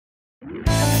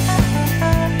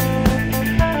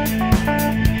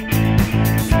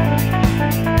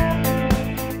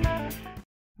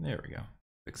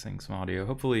fixing some audio.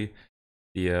 Hopefully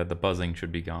the buzzing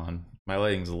should be gone. My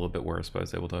lighting's a little bit worse, but I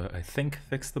was able to, I think,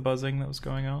 fix the buzzing that was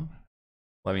going on.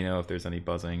 Let me know if there's any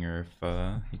buzzing or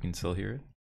if you can still hear it.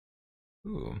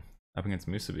 Ooh, up against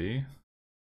Musabi.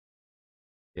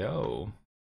 Yo,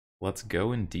 let's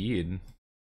go indeed.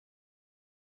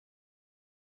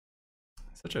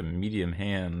 Such a medium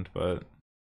hand, but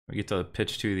we get to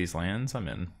pitch 2 of these lands. I'm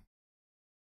in.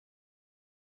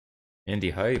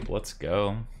 Indie hype, let's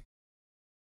go.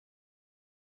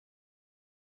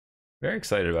 Very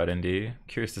excited about Indie.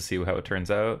 Curious to see how it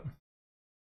turns out.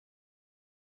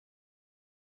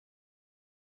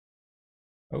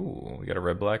 Oh, we got a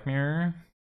red-black mirror.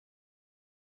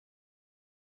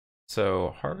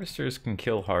 So harvesters can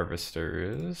kill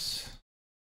harvesters.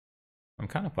 I'm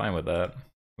kind of fine with that.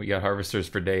 We got harvesters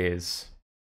for days.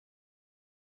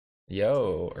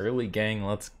 Yo, early gang,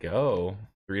 let's go.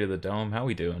 3 to the dome, how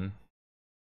we doing?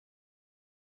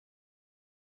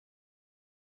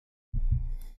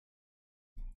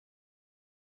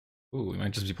 Ooh, we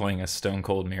might just be playing a Stone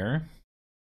Cold Mirror.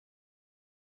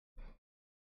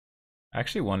 I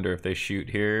actually wonder if they shoot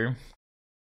here.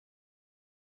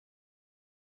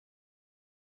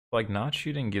 Like, not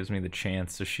shooting gives me the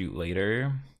chance to shoot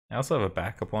later. I also have a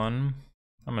backup one.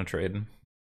 I'm gonna trade.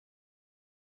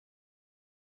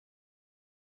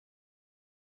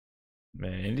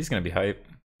 Man, Indy's gonna be hype.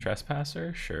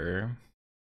 Trespasser? Sure.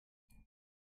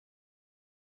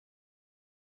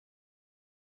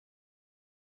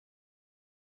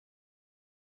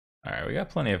 Alright, we got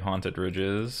plenty of Haunted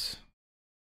Ridges.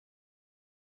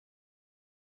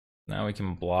 Now we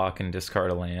can block and discard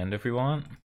a land if we want.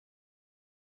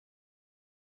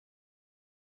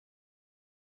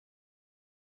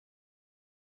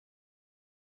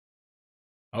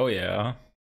 Oh yeah.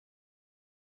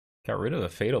 Got rid of a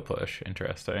Fatal Push.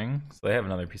 Interesting. So they have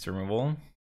another piece of removal.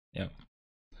 Yep.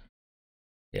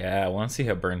 Yeah, I want to see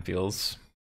how Burn feels.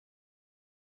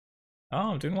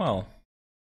 Oh, I'm doing well.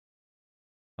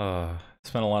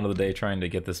 Spent a lot of the day trying to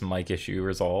get this mic issue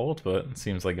resolved, but it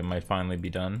seems like it might finally be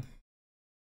done.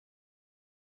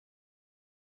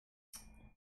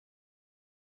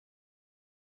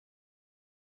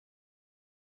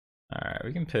 Alright,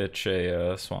 we can pitch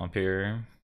a swamp here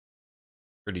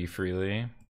pretty freely.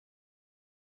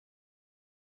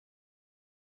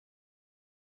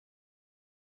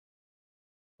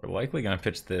 We're likely going to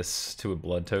pitch this to a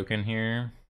blood token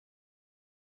here.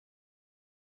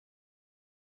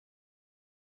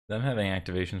 Them having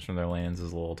activations from their lands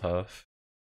is a little tough.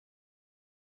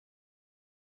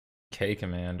 K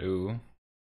command, ooh.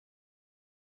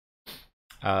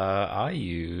 I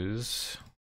use...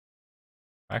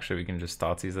 Actually, we can just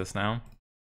Thoughtseize this now.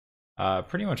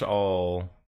 Pretty much all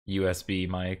USB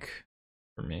mic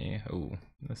for me. Ooh,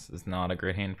 this is not a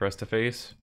great hand for us to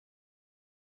face.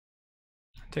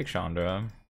 Take Chandra.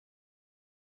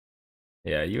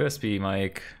 Yeah, USB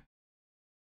mic.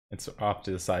 It's off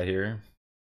to the side here.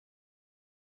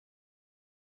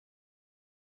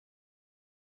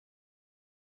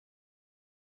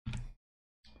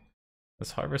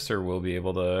 This Harvester will be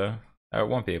able to... it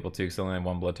won't be able to because they only have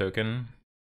 1 blood token.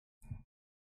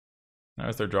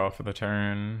 There's their draw for the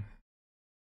turn.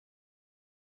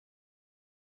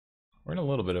 We're in a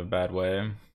little bit of a bad way,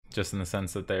 just in the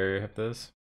sense that they have this.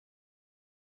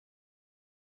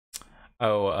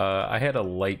 Oh, I had a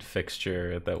light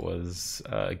fixture that was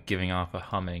giving off a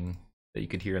humming that you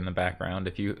could hear in the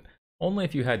background only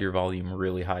if you had your volume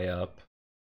really high up.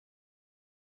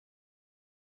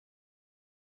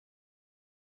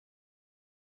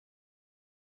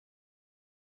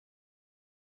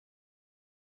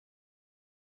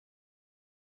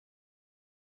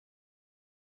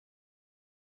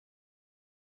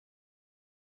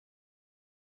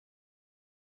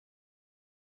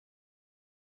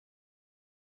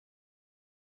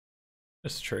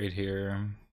 Just trade here.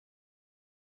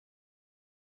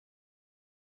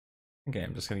 Okay,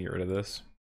 I'm just gonna get rid of this.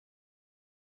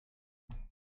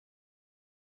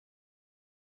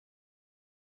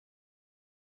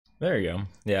 There you go.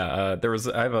 Yeah,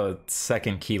 I have a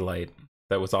second key light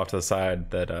that was off to the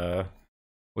side that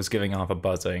was giving off a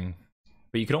buzzing.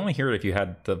 But you could only hear it if you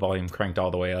had the volume cranked all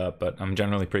the way up, but I'm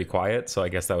generally pretty quiet, so I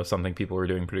guess that was something people were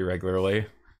doing pretty regularly.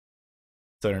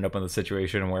 So I ended up in the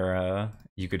situation where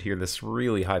you could hear this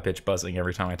really high-pitched buzzing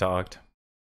every time I talked.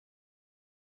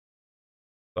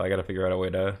 So I gotta figure out a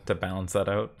way to balance that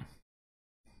out. I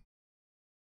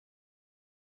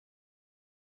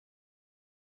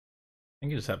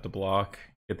think you just have to block,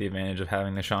 get the advantage of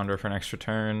having the Chandra for an extra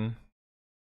turn.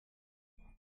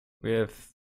 We have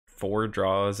 4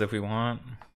 draws if we want.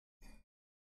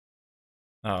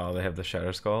 Oh, they have the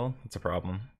Shadow Skull? That's a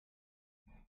problem.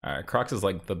 Alright, Crocs is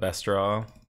like the best draw.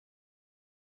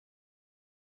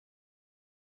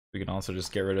 We can also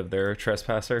just get rid of their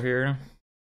Trespasser here.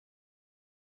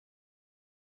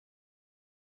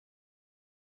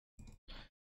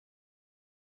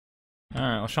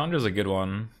 Alright, well, Chandra's a good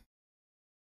one.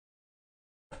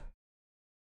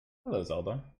 Hello,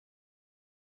 Zelda.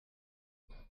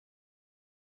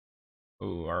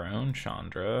 Ooh, our own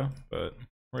Chandra, but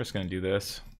we're just gonna do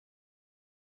this.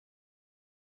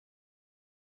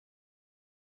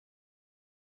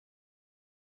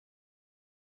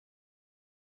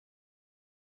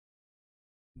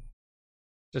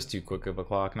 Just too quick of a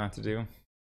clock not to do.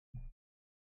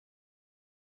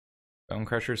 Bone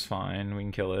Crusher's fine, we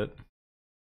can kill it.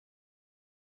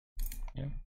 Yeah.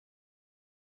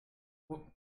 Whoop.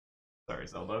 Sorry,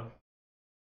 Zelda.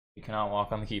 You cannot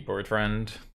walk on the keyboard,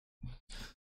 friend.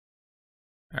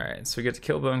 Alright, so we get to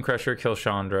kill Bone Crusher, kill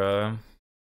Chandra.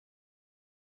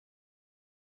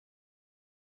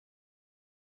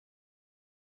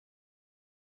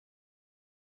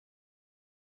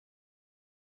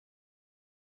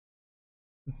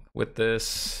 With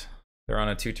this, they're on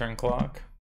a 2-turn clock.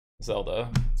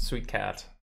 Zelda, sweet cat.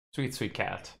 Sweet, sweet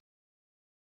cat.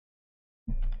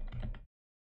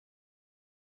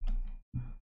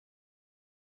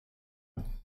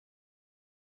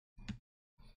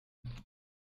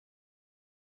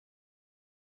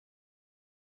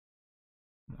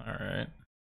 Alright.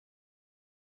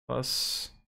 Plus.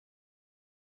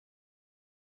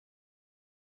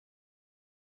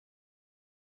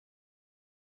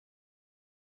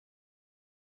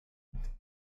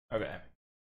 Okay.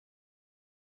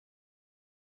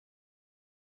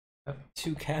 I have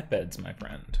 2 cat beds, my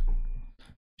friend.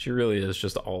 She really is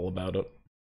just all about it.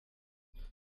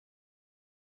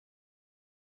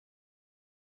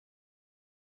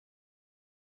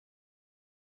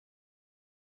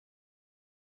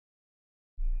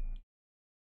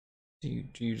 Do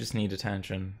you just need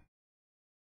attention?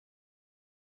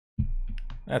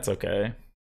 That's okay.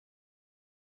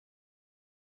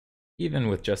 Even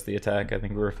with just the attack, I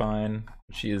think we're fine.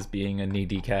 She is being a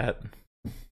needy cat.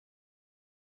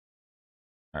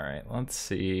 Alright, let's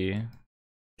see.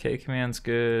 K command's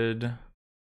good.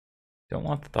 Don't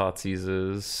want the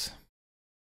Thoughtseizes.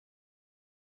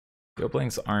 Go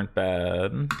blanks aren't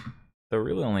bad. Though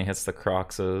really only hits the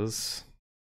Croxes.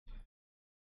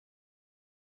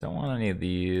 Don't want any of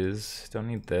these. Don't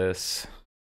need this.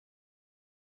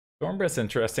 Storm Breath's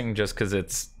interesting just because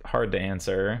it's hard to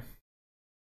answer.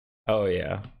 Oh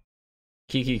yeah.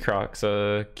 Kiki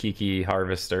Croxa, Kiki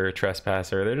Harvester,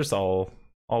 Trespasser, they're just all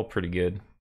pretty good.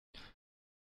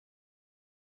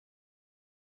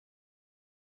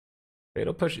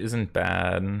 Fatal Push isn't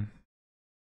bad.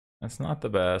 That's not the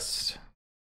best.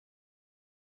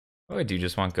 Oh, I do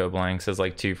just want Go Blanks as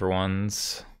like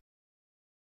 2-for-1s.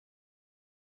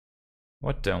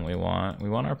 What don't we want? We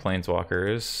want our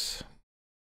Planeswalkers.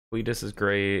 Cletus is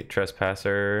great,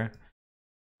 Trespasser.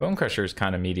 Bone Crusher is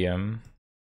kind of medium.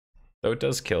 Though it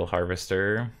does kill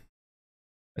Harvester.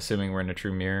 Assuming we're in a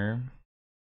true mirror.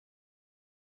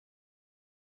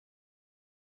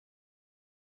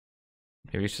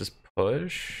 Maybe it's just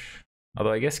push?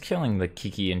 Although I guess killing the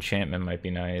Kiki enchantment might be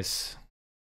nice.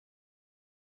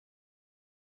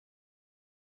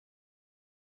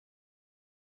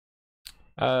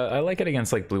 I like it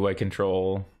against like blue-white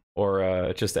control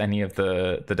or just any of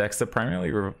the decks that primarily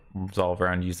revolve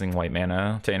around using white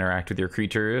mana to interact with your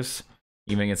creatures.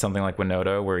 Even against something like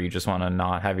Winota where you just want to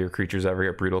not have your creatures ever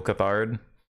get Brutal Cathard.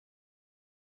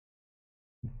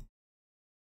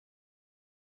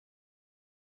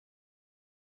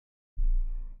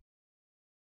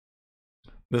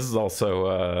 This is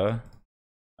also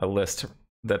a list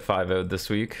that 5-0'd this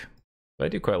week. But I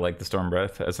do quite like the Storm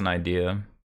Breath as an idea.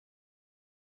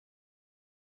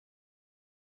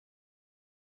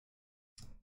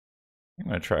 I'm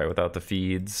gonna try it without the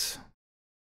feeds.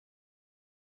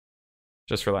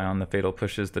 Just rely on the Fatal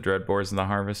Pushes, the Dreadboars, and the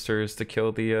Harvesters to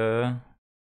kill the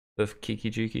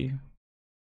Kiki Jiki.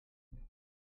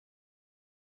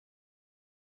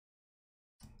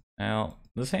 Now,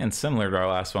 this hand's similar to our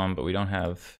last one, but we don't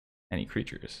have any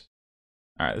creatures.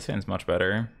 Alright, this hand's much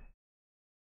better.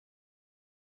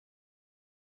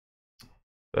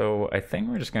 So I think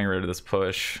we're just getting rid of this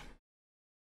push.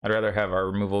 I'd rather have our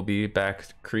removal be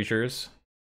back creatures.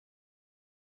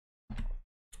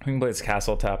 We can play this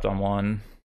castle tapped on 1.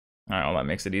 Alright, well that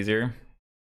makes it easier.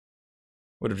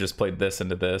 Would have just played this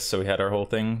into this so we had our whole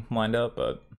thing lined up,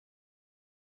 but...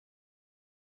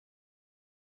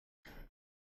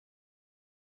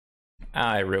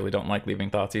 I really don't like leaving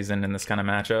Thoughtseize in this kind of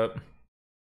matchup.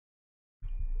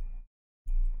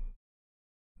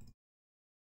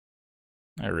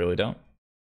 I really don't.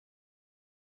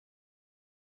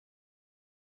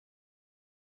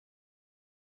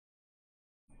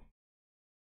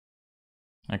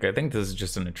 Like, I think this is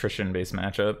just an attrition-based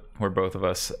matchup where both of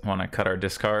us want to cut our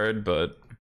discard, but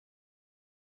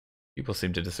people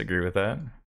seem to disagree with that.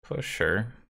 Push, sure.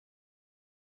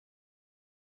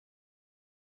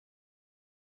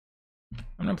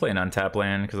 I'm gonna play an untap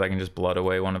land because I can just blood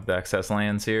away one of the excess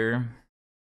lands here.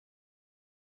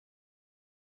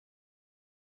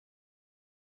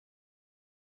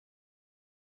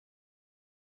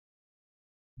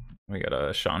 We got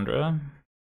a Chandra.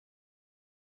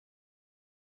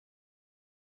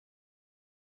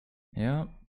 Yep.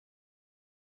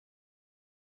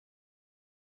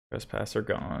 Trespasser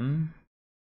gone.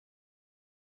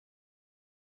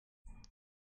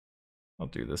 I'll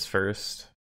do this first.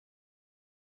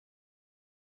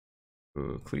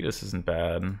 Ooh, Cletus isn't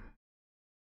bad.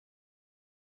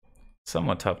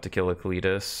 Somewhat tough to kill a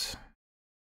Cletus.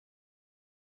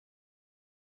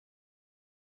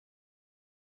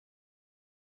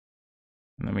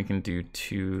 And then we can do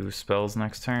 2 spells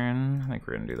next turn. I think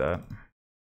we're gonna do that.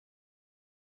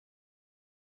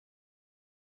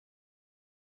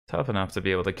 Tough enough to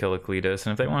be able to kill a Cletus,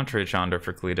 and if they want to trade Chandra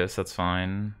for Cletus, that's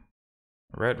fine.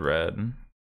 Red.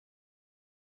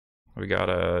 We got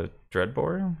a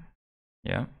Dreadbore?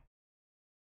 Yeah.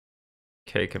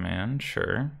 K command,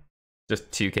 sure.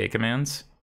 Just 2 K commands?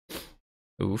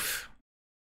 Oof.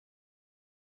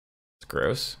 It's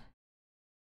gross.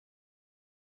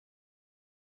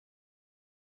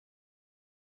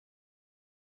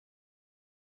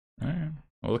 Alright.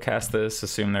 We'll cast this,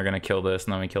 assume they're gonna kill this,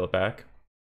 and then we kill it back.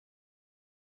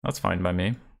 That's fine by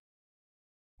me.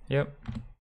 Yep.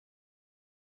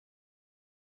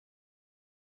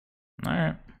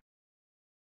 Alright.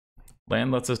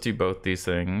 Land lets us do both these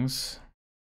things.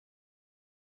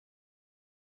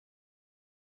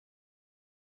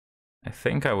 I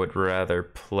think I would rather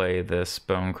play this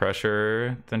Bone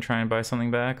Crusher than try and buy something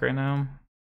back right now.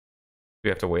 We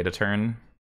have to wait a turn.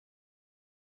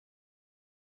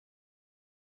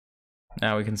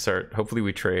 Now we can start, hopefully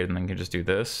we trade and then can just do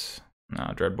this. No,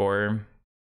 Dreadbore.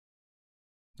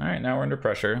 Alright, now we're under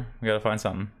pressure. We gotta find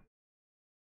something.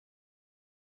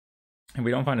 If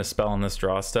we don't find a spell in this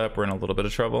draw step, we're in a little bit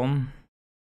of trouble.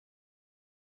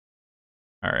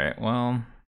 Alright, well.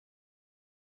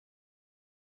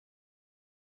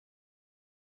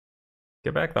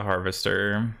 Get back the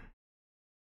Harvester.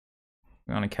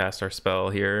 We want to cast our spell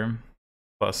here.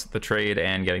 Plus the trade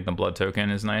and getting the blood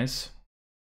token is nice.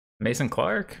 Mason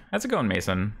Clark? How's it going,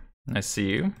 Mason? Nice to see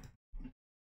you.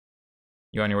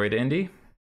 You on your way to Indy?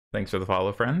 Thanks for the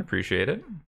follow, friend. Appreciate it.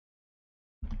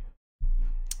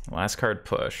 Last card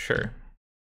push, sure.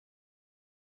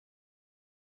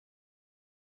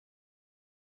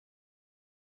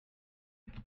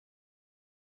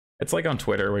 It's like on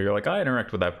Twitter where you're like, I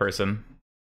interact with that person.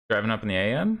 Driving up in the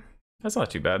AM? That's not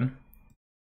too bad.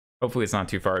 Hopefully it's not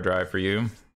too far a drive for you.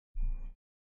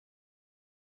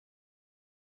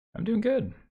 I'm doing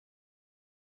good.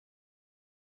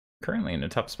 Currently in a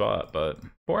tough spot, but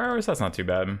 4 hours, that's not too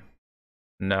bad.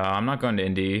 No, I'm not going to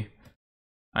Indy.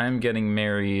 I'm getting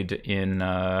married in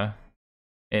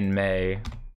May.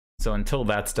 So until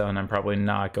that's done, I'm probably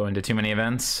not going to too many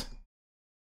events.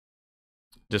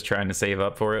 Just trying to save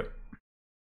up for it.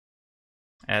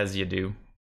 As you do.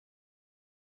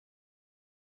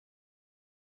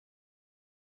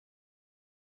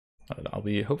 But I'll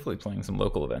be hopefully playing some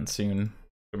local events soon.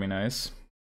 It'll be nice.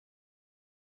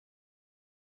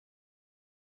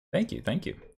 Thank you, thank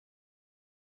you.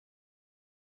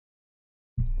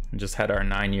 Just had our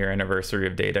 9-year anniversary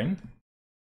of dating.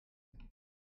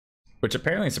 Which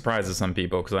apparently surprises some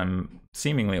people because I'm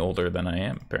seemingly older than I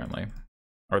am, apparently.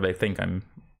 Or they think I'm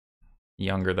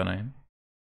younger than I am.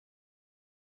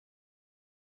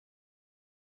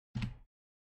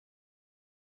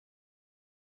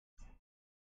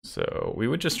 So we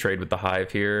would just trade with the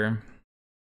Hive here.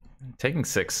 Taking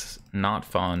 6, not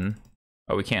fun.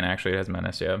 Oh, we can't actually, it has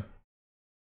Menace, yeah.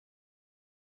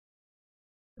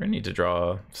 We're gonna need to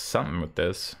draw something with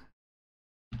this.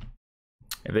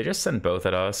 If they just send both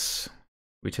at us,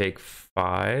 we take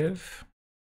 5.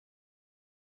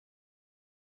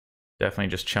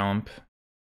 Definitely just chump.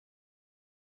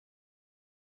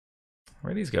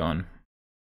 Where are these going?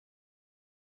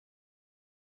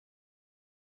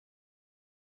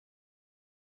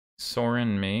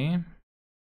 Sorin me.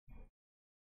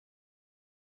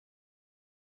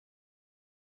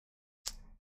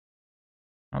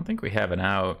 I don't think we have an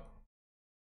out.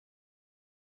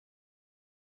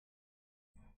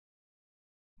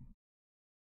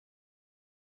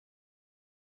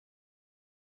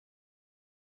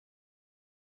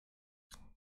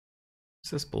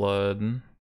 this blood?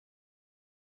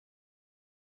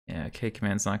 Yeah, K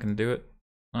command's not gonna do it.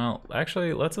 Well,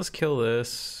 actually, let's just kill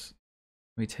this.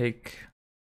 We take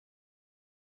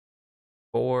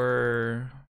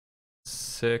 4,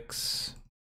 6.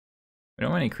 We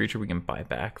don't have any creature we can buy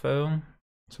back though,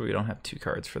 so we don't have 2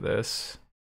 cards for this.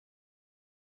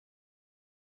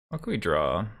 What can we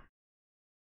draw?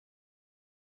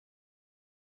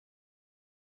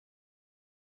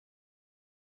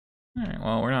 Alright,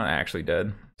 well, we're not actually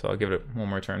dead, so I'll give it one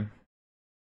more turn.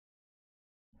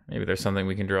 Maybe there's something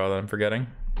we can draw that I'm forgetting.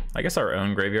 I guess our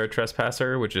own Graveyard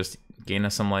Trespasser would just gain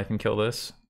us some life and kill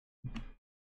this.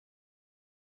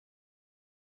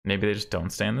 Maybe they just don't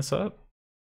stand this up?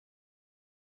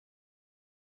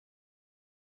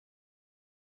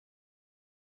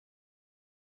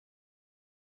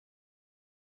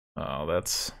 Oh,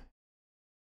 that's...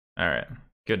 Alright,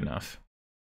 good enough.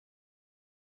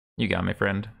 You got me,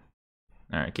 friend.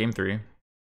 Alright, game 3.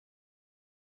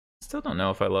 Still don't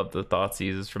know if I love the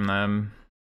Thoughtseizes from them.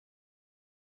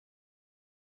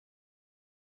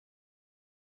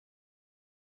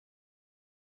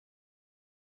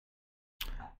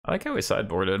 I like how we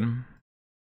sideboarded.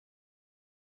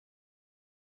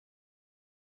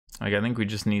 Like, I think we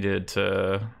just needed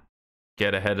to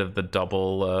get ahead of the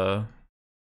double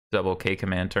K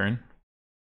command turn.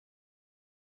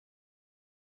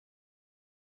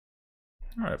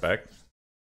 Alright, back.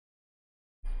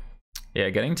 Yeah,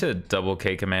 getting to double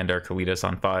K command Archelitas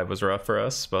on 5 was rough for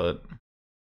us, but I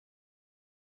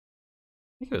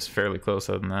think it was fairly close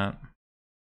other than that.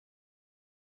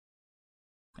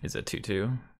 Is it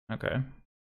 2/2? Okay.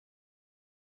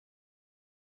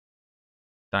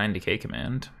 Dying Decay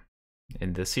command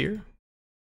in this here.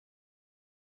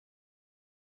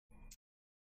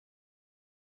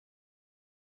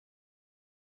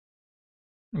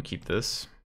 I'll keep this.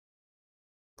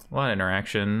 A lot of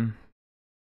interaction.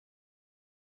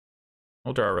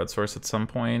 We'll draw a red source at some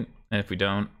point, and if we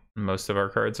don't, most of our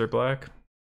cards are black.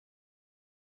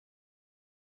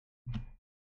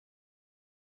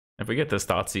 If we get this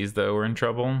Thoughtseize, though, we're in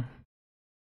trouble.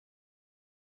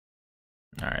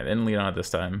 Alright, they didn't lead on it this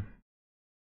time.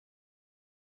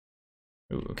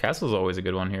 Ooh, Castle's always a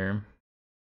good one here.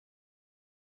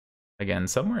 Again,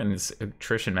 somewhere in these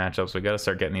attrition matchups, we gotta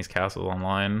start getting these castles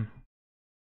online.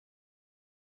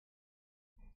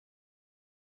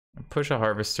 Push a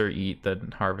Harvester, eat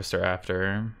the Harvester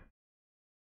after.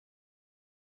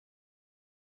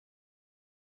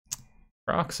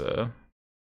 Roxa. I'm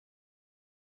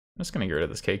just gonna get rid of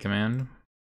this K command.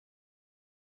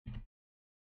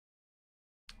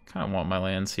 Kind of want my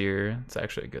lands here. It's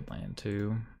actually a good land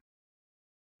too.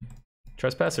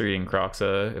 Trespasser eating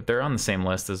Croxa. If they're on the same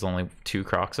list, there's only 2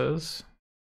 Croxas.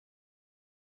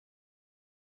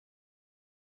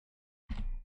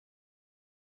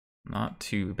 Not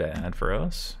too bad for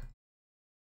us.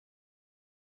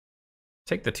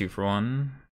 Take the 2 for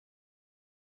 1.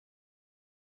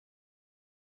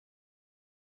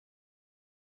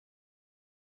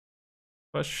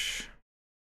 Push.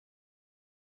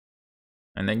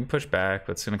 And they can push back,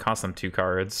 but it's going to cost them 2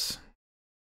 cards.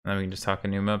 And then we can just talk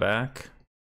Enuma back.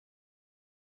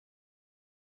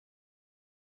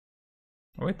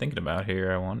 What are we thinking about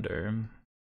here, I wonder?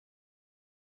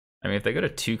 I mean, if they go to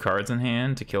 2 cards in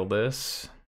hand to kill this,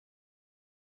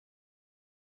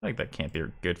 I think that can't be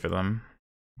good for them.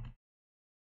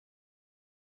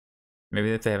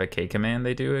 Maybe if they have a K command,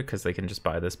 they do it because they can just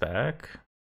buy this back.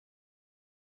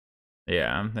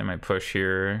 Yeah, they might push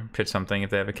here, pitch something if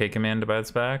they have a K command to buy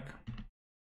this back.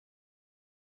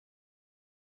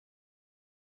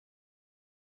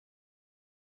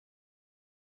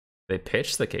 They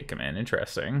pitched the K command,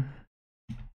 interesting.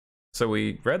 So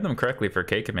we read them correctly for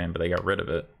K command, but they got rid of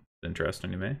it.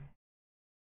 Interesting to me.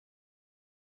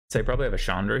 So they probably have a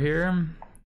Chandra here.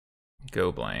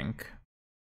 Go blank.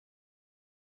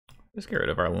 Just get rid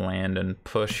of our land and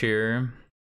push here.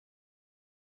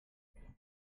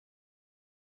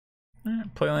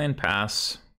 Play land,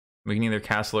 pass. We can either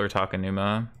castle or talk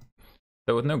Enuma.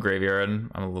 Though with no graveyard,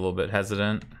 I'm a little bit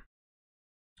hesitant.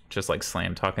 Just like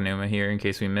slam talk Enuma here in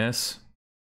case we miss.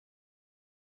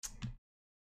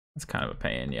 That's kind of a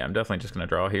pain. Yeah, I'm definitely just gonna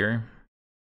draw here.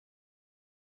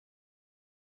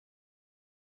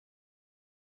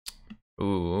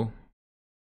 Ooh.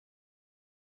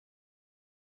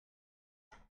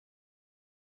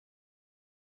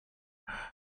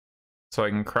 So I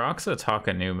can Croxa talk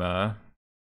Enuma,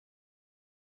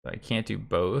 but I can't do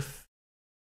both.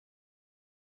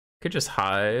 Could just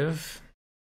Hive.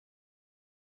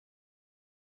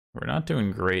 We're not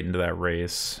doing great into that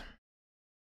race.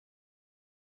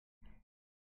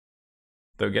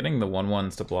 Though getting the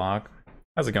 1/1s to block.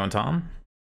 How's it going, Tom?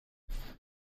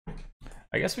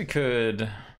 I guess we could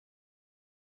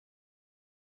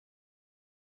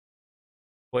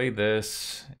play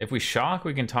this. If we shock,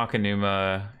 we can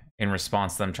Takenuma in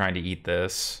response to them trying to eat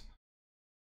this.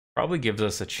 Probably gives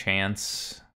us a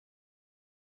chance.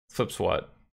 Flips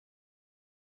what?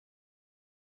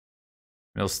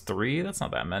 Mills 3? That's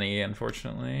not that many,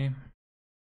 unfortunately.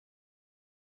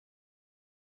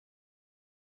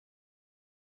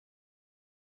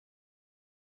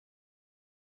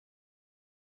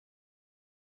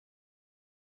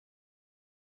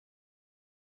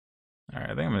 Alright,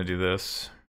 I think I'm gonna do this.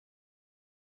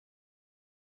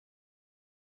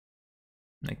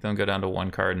 Make them go down to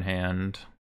 1 card in hand.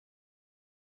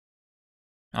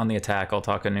 On the attack, I'll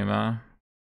Takenuma.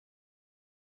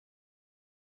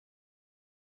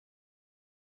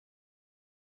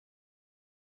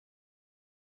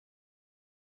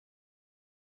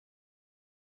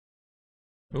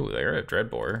 Ooh, they're at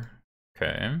Dreadbore.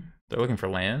 Okay. They're looking for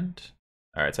land.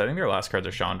 Alright, so I think their last cards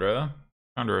are Chandra.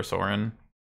 Chandra or Sorin.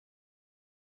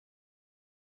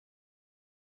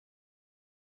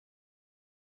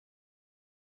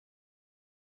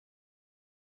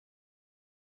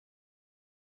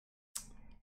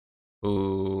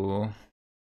 Ooh.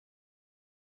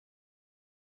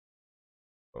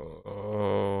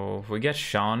 Oh, if we get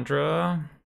Chandra.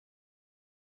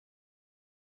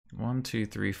 1, 2,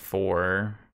 3,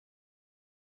 4.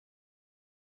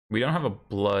 We don't have a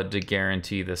blood to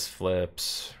guarantee this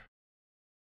flips.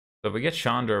 So if we get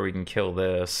Chandra, we can kill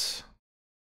this.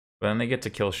 But then they get to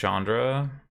kill Chandra.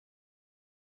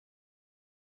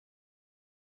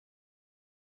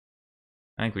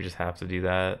 I think we just have to do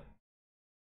that.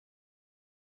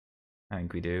 I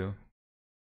think we do.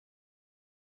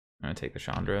 I'm gonna take the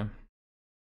Chandra.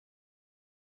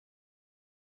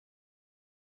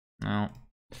 No.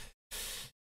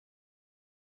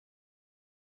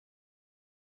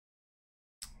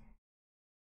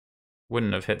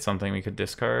 Wouldn't have hit something we could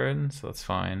discard, so that's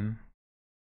fine.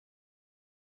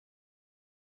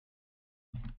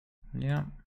 Yeah.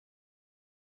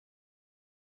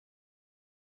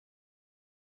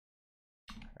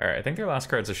 Alright, I think their last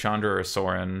card's a Chandra or a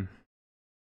Sorin.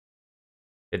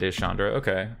 It is Chandra,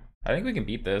 okay. I think we can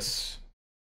beat this.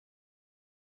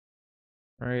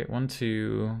 Right, 1,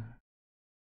 2.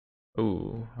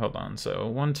 Ooh, hold on. So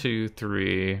 1, 2,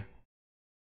 3.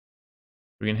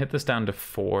 We can hit this down to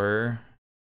 4.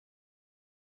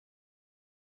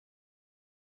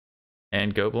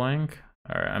 And go blank.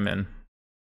 Alright, I'm in.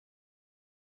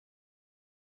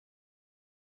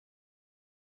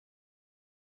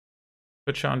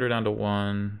 Put Chandra down to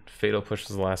 1. Fatal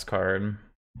pushes the last card.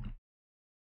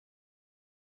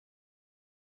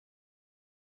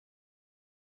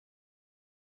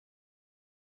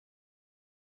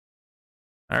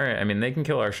 Alright, I mean, they can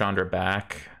kill our Chandra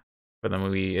back. But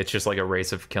then it's just like a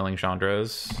race of killing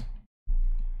Chandras.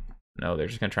 No, they're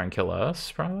just gonna try and kill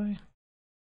us, probably.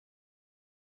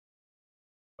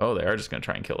 Oh, they are just gonna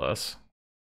try and kill us.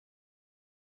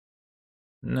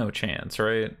 No chance,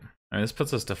 right? I mean, this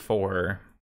puts us to 4.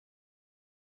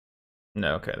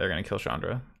 No, okay, they're gonna kill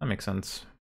Chandra. That makes sense.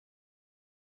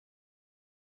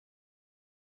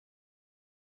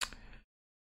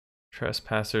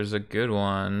 Trespasser's a good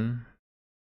one.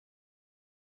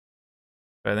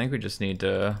 But I think we just need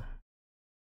to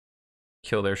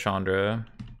kill their Chandra.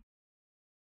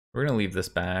 We're gonna leave this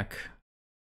back.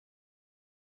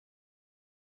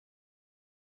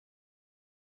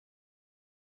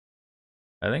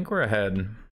 I think we're ahead.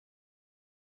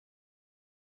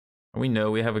 We know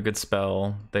we have a good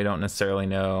spell. They don't necessarily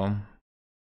know.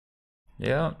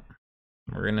 Yeah.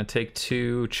 We're gonna take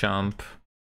 2 chump.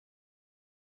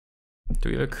 Do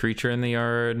we have a creature in the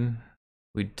yard?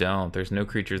 We don't. There's no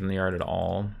creatures in the yard at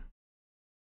all.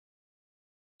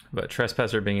 But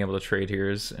Trespasser being able to trade here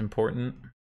is important.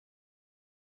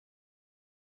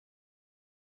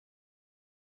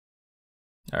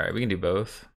 Alright, we can do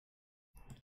both.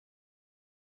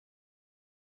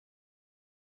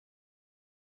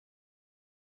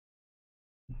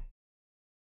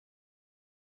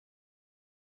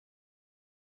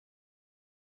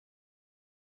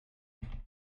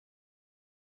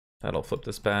 That'll flip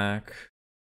this back.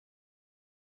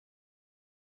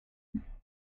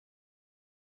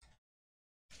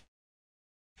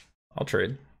 I'll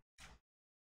trade.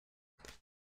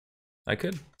 I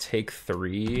could take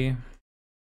 3.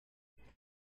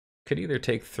 Could either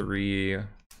take 3.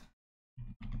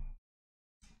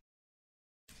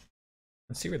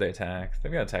 Let's see where they attack.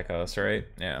 They've got to attack us, right?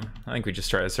 Yeah. I think we just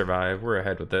try to survive. We're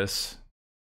ahead with this.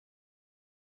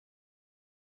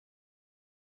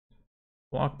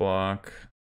 Block, block.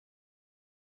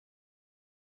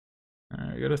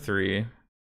 Alright, we go to 3.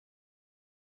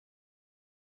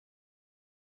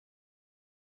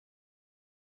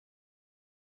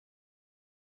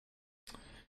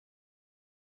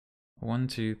 1,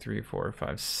 2, 3, 4,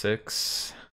 5,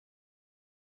 6.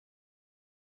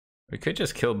 We could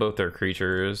just kill both their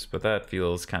creatures, but that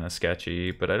feels kind of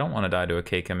sketchy. But I don't want to die to a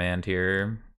K command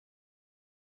here.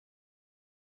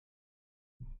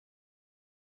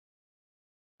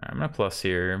 I'm gonna plus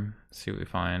here, see what we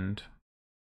find.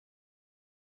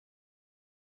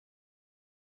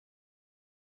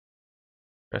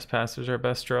 Trespasser's our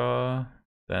best draw,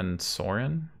 then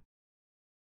Sorin.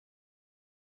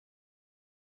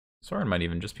 Sorin might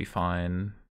even just be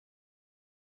fine.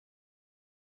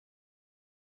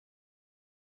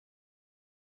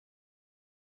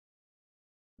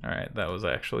 Alright, that was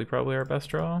actually probably our best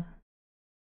draw.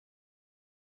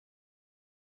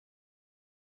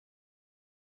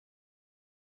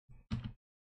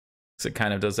 So it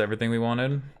kind of does everything we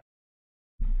wanted.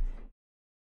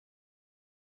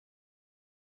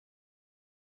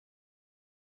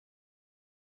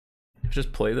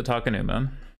 Just play the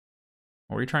Takenuma.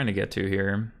 What are we trying to get to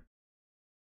here?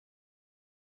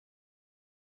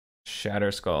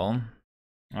 Shatter Skull.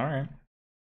 Alright.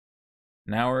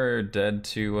 Now we're dead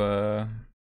to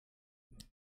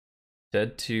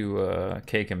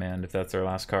K command if that's our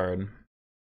last card.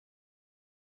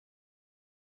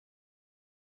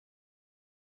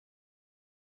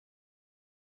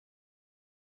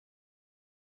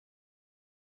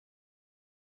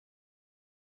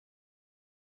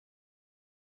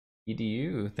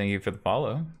 EDU, thank you for the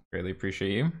follow. Greatly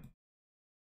appreciate you.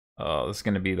 Oh, this is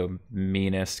gonna be the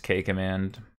meanest K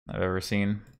command I've ever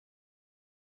seen.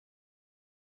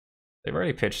 They've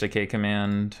already pitched a K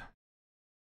command.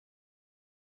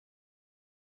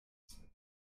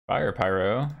 Fire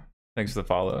Pyro, thanks for the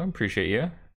follow. Appreciate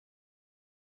you.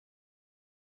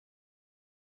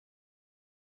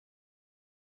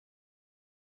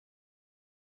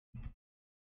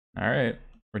 Alright,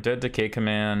 we're dead to K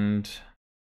command.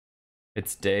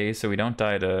 It's day, so we don't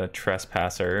die to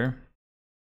Trespasser.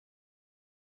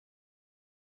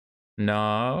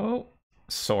 No.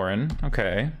 Sorin,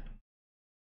 okay.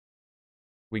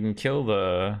 We can kill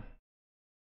the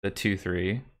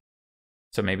 2/3.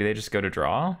 So maybe they just go to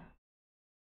draw?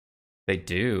 They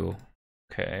do.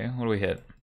 Okay, what do we hit?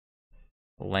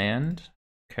 Land?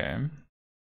 Okay.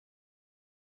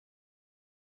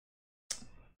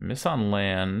 Miss on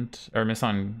land, or miss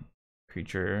on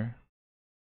creature.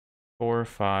 4,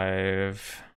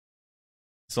 5.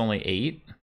 It's only 8.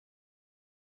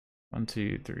 1,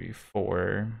 2, 3,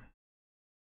 4.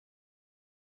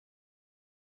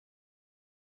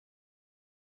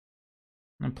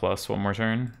 And plus one more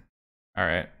turn. All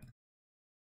right.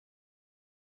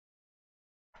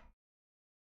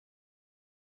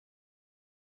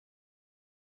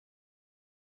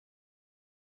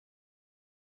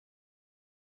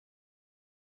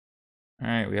 All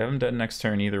right, we have them dead next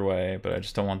turn either way, but I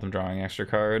just don't want them drawing extra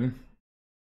card.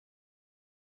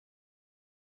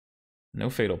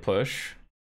 No Fatal Push.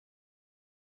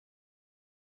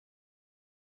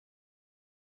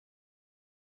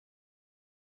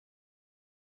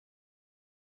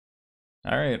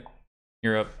 All right,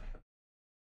 you're up.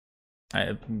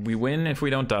 We win if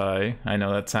we don't die. I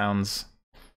know that sounds...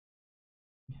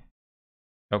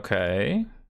 Okay.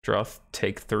 Draw,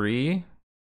 take 3.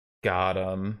 Got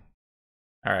him.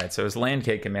 All right, so his land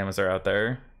K commandments are out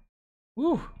there.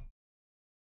 Woo!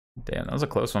 Damn, that was a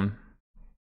close one.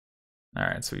 All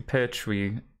right, so we pitch,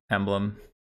 we emblem.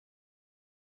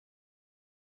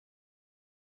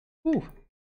 Woo!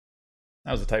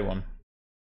 That was a tight one.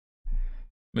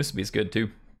 Musubi's good too.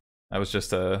 That was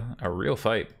just a real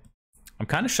fight. I'm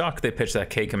kind of shocked they pitched that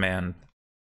K command.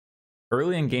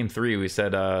 Early in game 3, we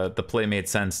said the play made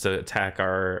sense to attack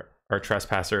our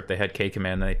Trespasser if they had K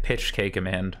command, and they pitched K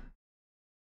command.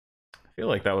 I feel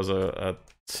like that was a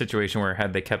situation where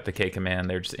had they kept the K command,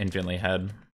 they're just infinitely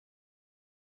ahead.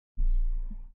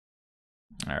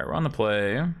 Alright, we're on the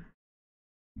play.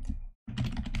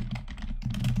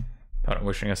 Opponent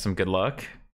wishing us some good luck.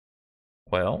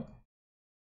 Well,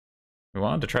 we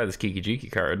wanted to try this Kiki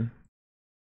Jiki card.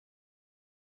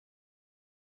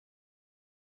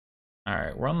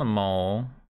 Alright, we're on the mull.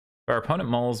 If our opponent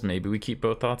mulls, maybe we keep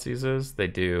both Thoughtseizes. They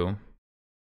do.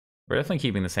 We're definitely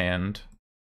keeping this hand.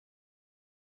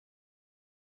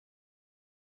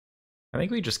 I think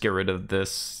we just get rid of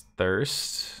this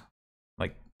Thirst.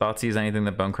 Like, Thoughtseize anything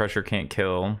that Bone Crusher can't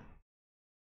kill.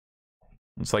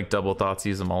 It's like double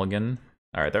Thoughtseize a mulligan.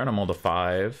 Alright, they're on a mull to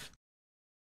 5.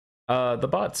 The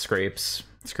bot scrapes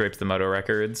the Moto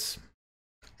records.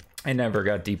 I never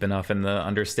got deep enough in the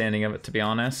understanding of it, to be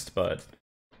honest, but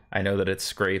I know that it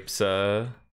scrapes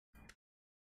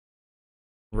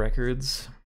records.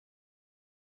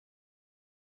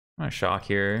 I'm gonna shock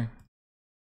here.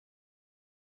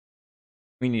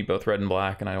 We need both red and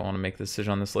black, and I don't want to make the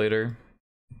decision on this later.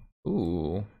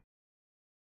 Ooh.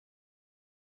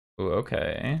 Ooh,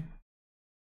 okay.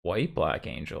 White black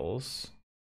angels.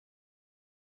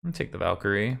 I'm gonna take the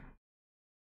Valkyrie.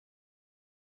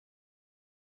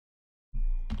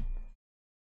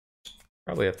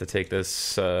 Probably have to take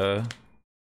this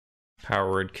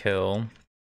powered kill.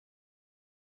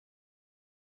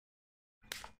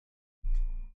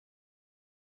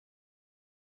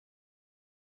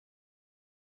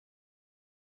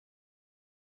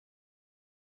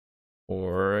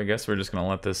 Or I guess we're just gonna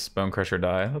let this Bone Crusher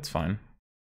die. That's fine.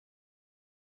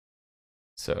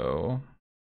 So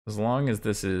as long as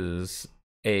this is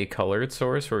a colored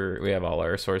source, we have all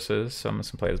our sources, so I'm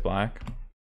just gonna play as black.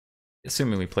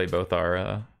 Assuming we play both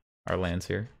our lands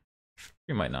here.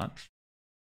 We might not.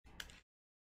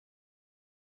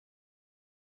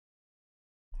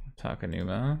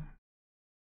 Takenuma.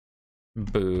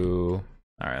 Boo.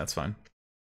 Alright, that's fine.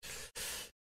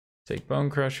 Take Bone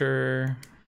Crusher.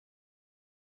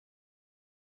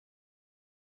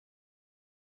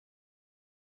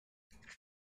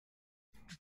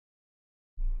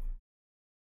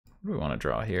 What do we want to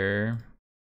draw here?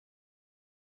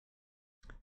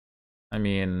 I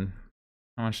mean,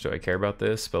 how much do I care about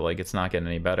this? But like, it's not getting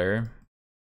any better.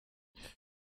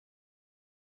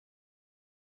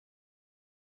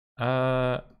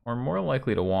 We're more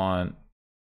likely to want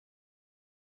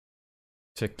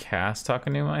to cast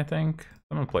Takenuma, I think.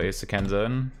 I'm gonna play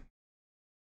Sekenzen.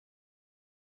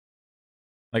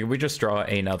 Like, if we just draw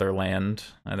another land,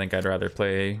 I think I'd rather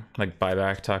play, like, buy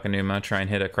back Takenuma, try and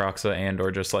hit a Kroxa, and or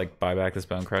just, like, buy back this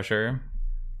Bone Crusher.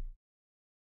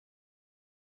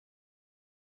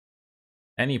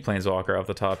 Any Planeswalker off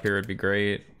the top here would be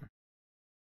great.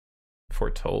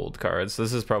 Foretold cards.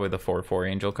 This is probably the 4/4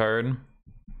 Angel card.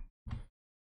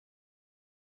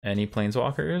 Any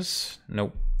Planeswalkers?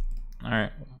 Nope.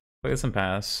 Alright, play some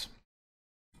pass.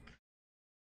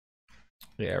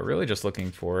 Yeah, really just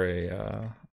looking for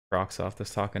a Prox off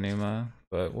this Takenuma,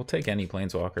 but we'll take any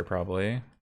Planeswalker probably.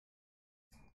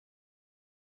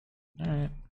 Alright.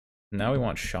 Now we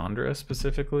want Chandra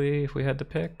specifically if we had to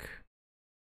pick.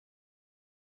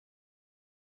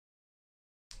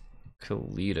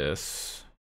 Kalitas.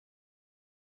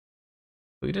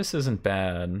 Kalitas isn't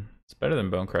bad. It's better than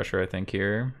Bone Crusher, I think,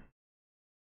 here.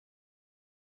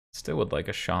 Still would like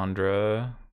a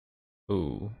Chandra.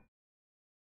 Ooh.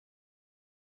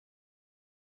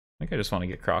 I think I just want to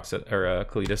get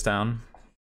Kalitas down.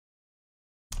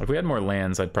 If we had more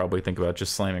lands, I'd probably think about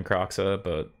just slamming Kroxa,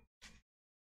 but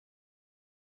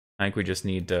I think we just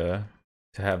need to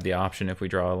have the option if we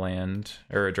draw a land,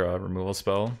 or draw a removal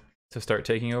spell, to start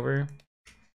taking over.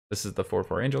 This is the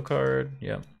 4/4 Angel card,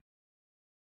 yep.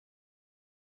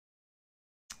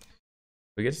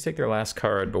 We get to take their last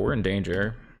card, but we're in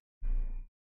danger.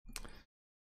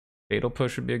 Fatal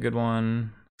Push would be a good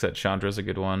one, except Chandra's a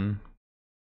good one.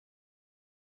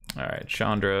 Alright,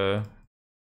 Chandra.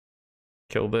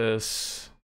 Kill this.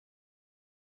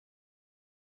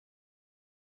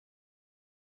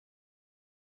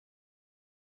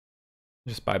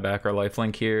 Just buy back our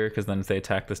lifelink here, because then if they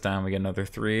attack this down, we get another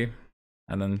 3.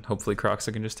 And then hopefully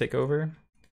Kroxa can just take over.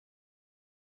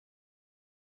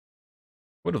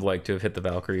 Would have liked to have hit the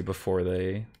Valkyrie before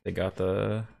they got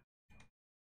the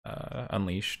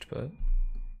Unleashed, but...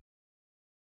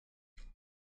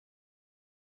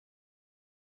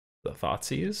 The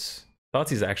Thoughtseize?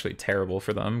 Thoughtseize is actually terrible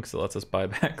for them, because it lets us buy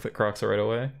back the Kroxa right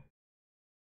away.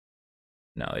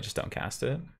 No, they just don't cast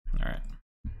it. Alright.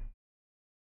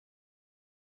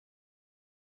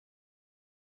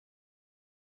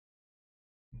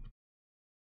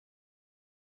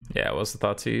 Yeah, what's the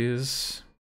Thoughtseize?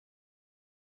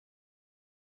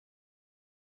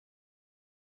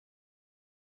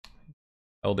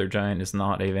 Elder Giant is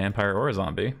not a vampire or a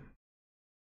zombie.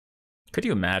 Could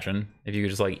you imagine if you could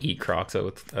just like eat Kroxa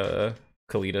with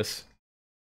Kalitas?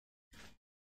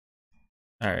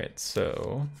 Alright,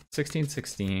 so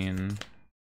 16/16.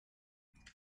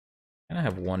 I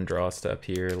have one draw step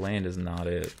here. Land is not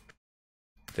it.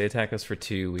 If they attack us for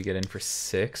 2, we get in for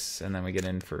 6, and then we get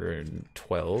in for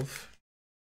 12.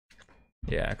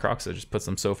 Yeah, Kroxa just puts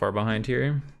them so far behind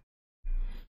here.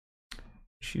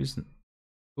 Choose.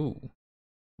 Ooh.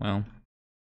 Well.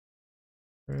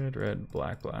 Red, red,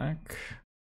 black, black.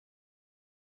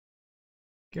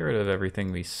 Get rid of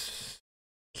everything we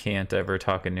can't ever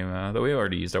Takenuma. Though we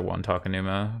already used our one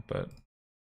Takenuma, but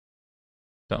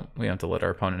we have to let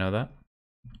our opponent know that.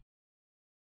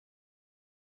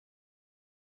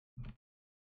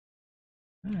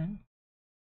 Alright.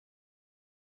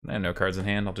 I have no cards in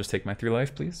hand. I'll just take my 3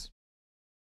 life, please.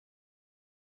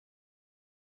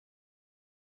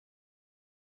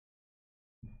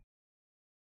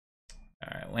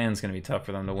 Alright, land's gonna be tough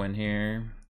for them to win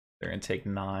here. They're gonna take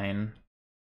 9.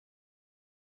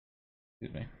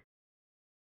 Excuse me.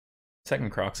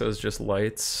 Second Croxo is just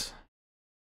lights.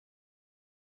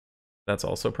 That's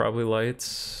also probably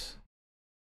lights.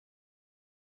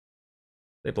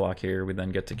 They block here, we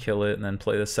then get to kill it and then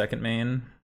play the second main.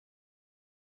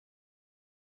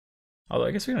 Although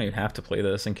I guess we don't even have to play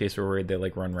this in case we're worried they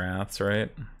like run Wraths, right?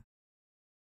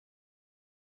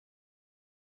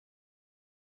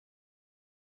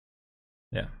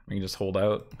 Yeah, we can just hold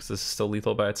out because this is still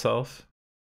lethal by itself.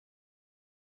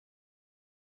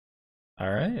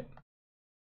 Alright.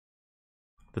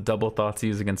 The double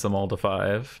Thoughtseize against them all to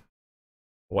 5.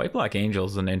 White Black Angel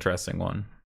is an interesting one.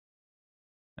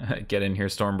 Get in here,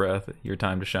 Stormbreath. Your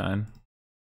time to shine.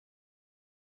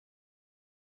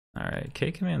 Alright,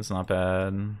 K command's not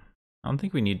bad. I don't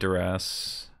think we need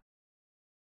Duress.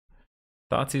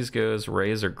 Thoughtseize goes,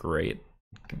 Rays are great.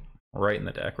 Right in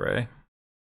the deck, Ray.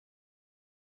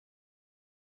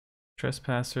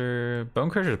 Trespasser.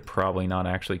 Bonecrusher is probably not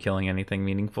actually killing anything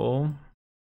meaningful.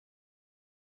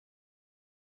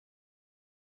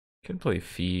 Could play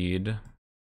Feed. I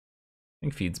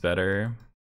think Feed's better.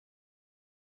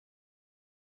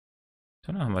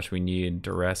 Don't know how much we need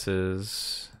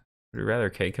Duresses. Would we rather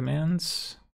K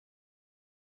commands?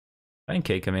 I think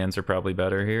K commands are probably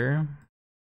better here.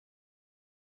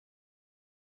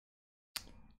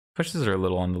 Pushes are a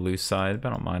little on the loose side, but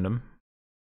I don't mind them.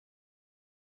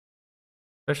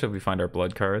 Especially if we find our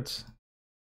blood cards.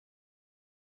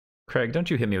 Craig, don't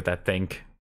you hit me with that think.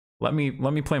 Let me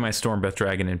play my Stormbreath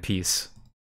Dragon in peace.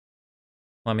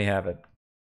 Let me have it.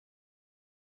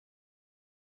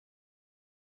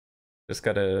 Just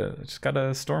gotta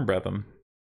Stormbreath him.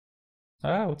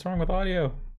 Ah, what's wrong with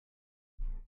audio?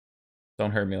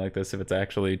 Don't hurt me like this if it's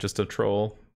actually just a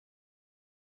troll.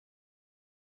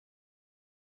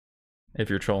 If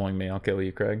you're trolling me, I'll kill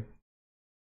you, Craig.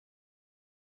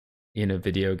 In a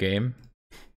video game.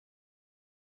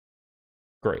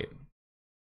 Great.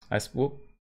 Whoop.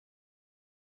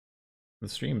 The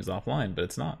stream is offline, but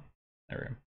it's not. There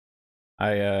we go.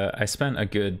 I spent a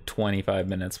good 25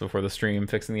 minutes before the stream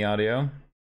fixing the audio.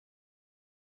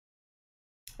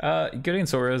 Good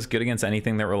against auras, good against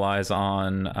anything that relies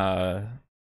on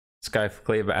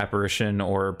Skyclave Apparition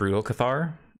or Brutal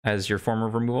Cathar as your form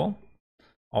of removal.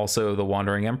 Also the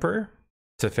Wandering Emperor,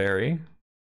 Teferi,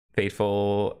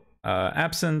 Fateful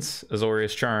Absence,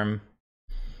 Azorius Charm.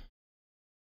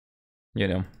 You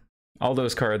know, all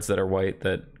those cards that are white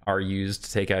that are used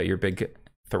to take out your big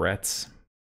threats.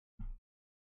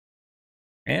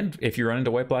 And if you run into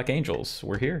White Black Angels,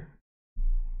 we're here.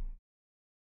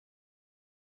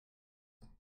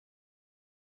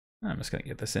 I'm just gonna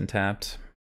get this in tapped.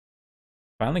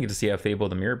 Finally get to see how Fable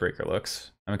the Mirror Breaker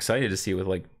looks. I'm excited to see with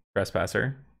like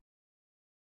Trespasser.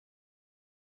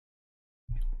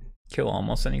 Kill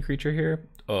almost any creature here.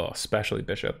 Oh, especially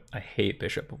Bishop. I hate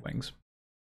Bishop of Wings.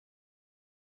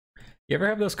 You ever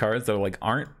have those cards that are like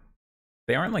aren't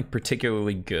like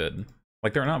particularly good?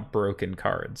 Like they're not broken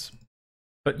cards,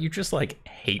 but you just like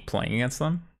hate playing against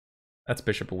them? That's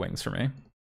Bishop of Wings for me.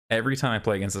 Every time I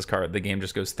play against this card, the game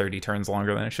just goes 30 turns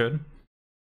longer than it should.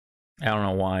 I don't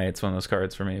know why it's one of those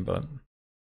cards for me, but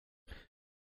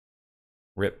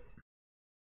rip.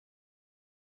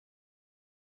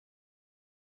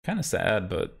 Kind of sad,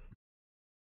 but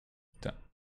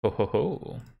ho ho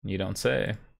ho, you don't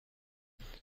say.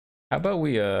 How about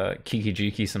we Kiki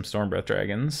Jiki some Stormbreath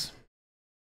Dragons?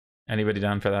 Anybody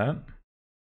down for that?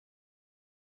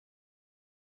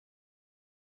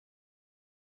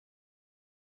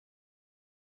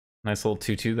 Nice little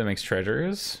 2/2 that makes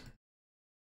treasures.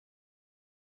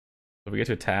 If we get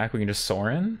to attack, we can just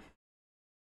soar in.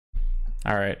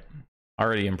 Alright.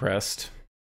 Already impressed.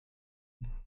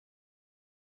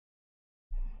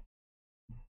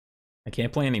 I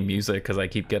can't play any music because I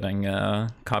keep getting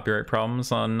copyright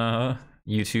problems on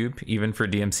YouTube, even for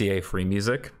DMCA free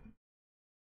music.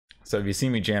 So if you see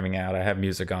me jamming out, I have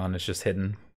music on, it's just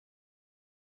hidden.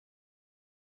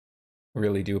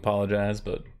 Really do apologize,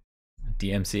 but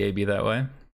DMCA be that way.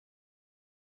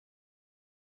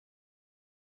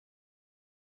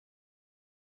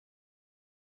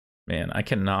 Man, I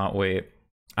cannot wait.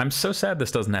 I'm so sad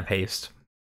this doesn't have haste.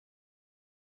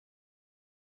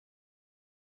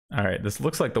 Alright, this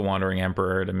looks like the Wandering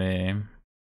Emperor to me. I'm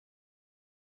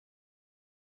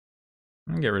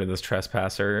gonna get rid of this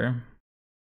Trespasser.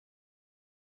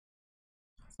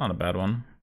 It's not a bad one.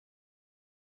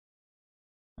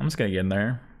 I'm just gonna get in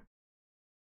there.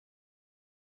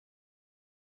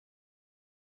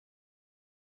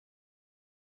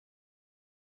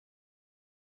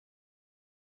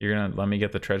 You're gonna let me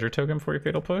get the treasure token for your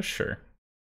Fatal Push? Sure.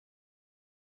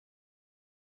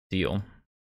 Deal.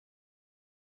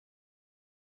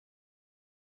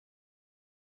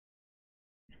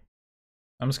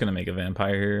 I'm just gonna make a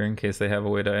vampire here in case they have a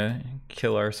way to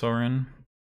kill our Sorin.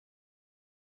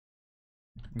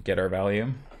 Get our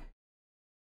value.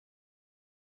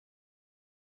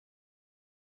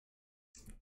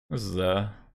 This is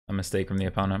a mistake from the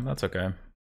opponent. That's okay.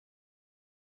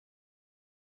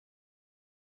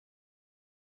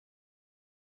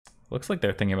 Looks like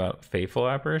they're thinking about Fateful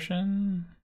Apparition.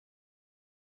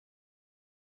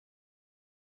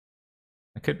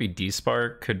 It could be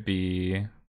D-Spark, could be...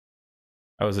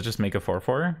 Oh, is it just make a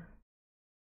 4/4?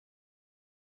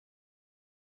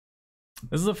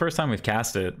 This is the first time we've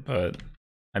cast it, but...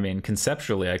 I mean,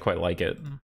 conceptually, I quite like it.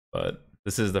 But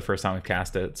this is the first time we've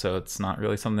cast it, so it's not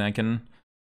really something I can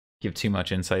give too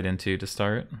much insight into to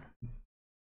start.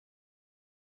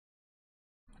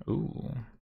 Ooh.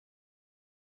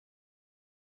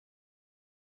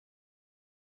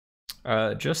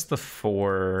 Just the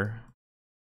four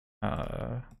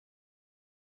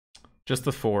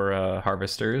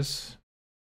harvesters.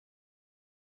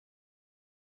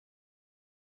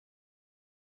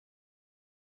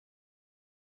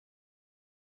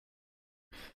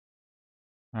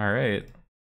 All right,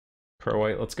 pro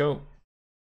white, let's go.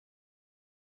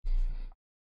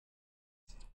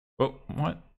 Oh,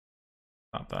 what?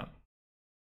 Not that.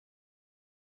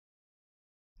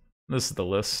 This is the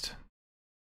list.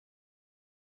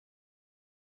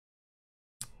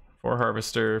 4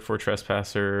 Harvester, 4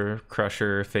 Trespasser,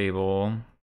 Crusher, Fable,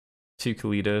 2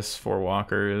 Kalidas, 4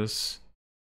 Walkers,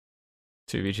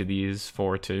 2 of each of these,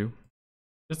 4, 2.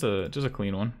 Just a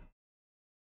clean one.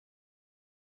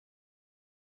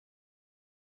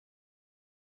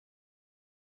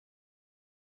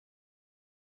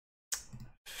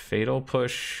 Fatal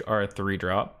Push are a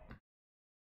 3-drop.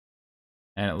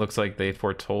 And it looks like they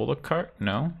foretold a card?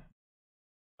 No?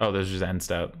 Oh, there's just end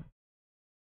step.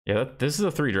 Yeah, this is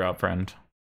a 3-drop, friend.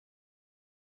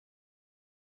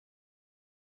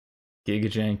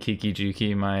 Gigajan, Kiki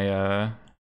Juki, my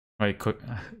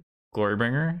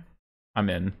Glorybringer. I'm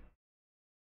in.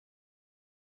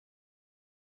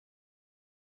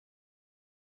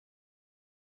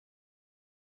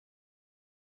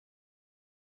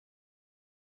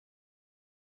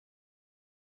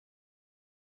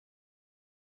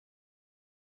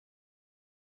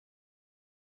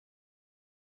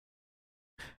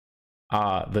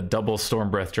 The double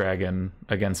Stormbreath Dragon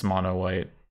against mono white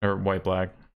or white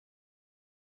black.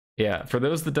 Yeah, for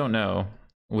those that don't know,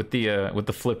 with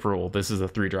the flip rule, this is a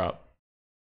 3-drop.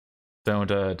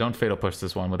 Don't fatal push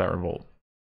this one without revolt.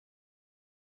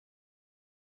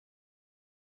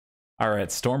 All right,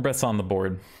 Stormbreath's on the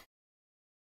board.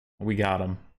 We got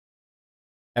him.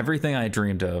 Everything I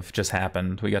dreamed of just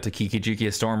happened. We got to Kiki Juki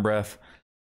a Stormbreath.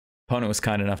 Opponent was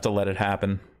kind enough to let it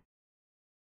happen.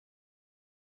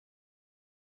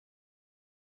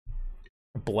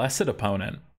 Blessed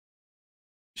opponent.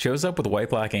 Shows up with white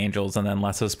black angels and then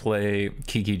lets us play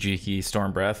Kiki Jiki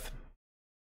Stormbreath.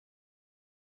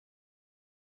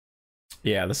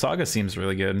 Yeah, the Saga seems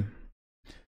really good.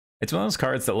 It's one of those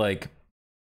cards that, like,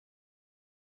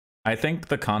 I think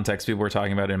the context people were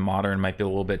talking about in Modern might be a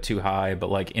little bit too high,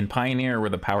 but like in Pioneer where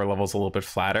the power level's a little bit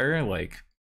flatter, like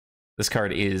this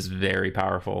card is very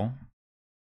powerful.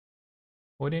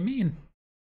 What do you mean?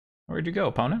 Where'd you go,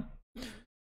 opponent?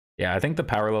 Yeah, I think the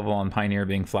power level on Pioneer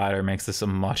being flatter makes this a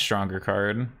much stronger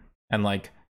card. And like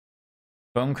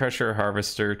Bone Crusher,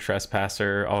 Harvester,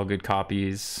 Trespasser, all good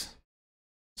copies.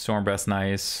 Stormbreath's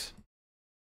nice.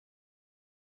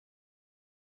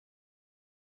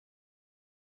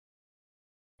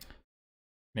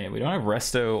 Man, we don't have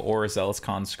Resto or Zealous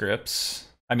Conscripts.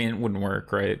 I mean, it wouldn't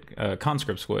work, right?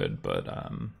 Conscripts would, but I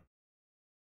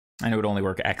know it would only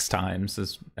work X times,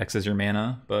 as X is your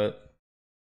mana, but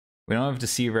we don't have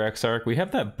Deceiver Exarch. We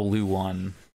have that blue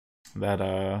one,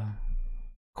 that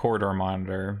Corridor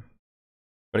Monitor.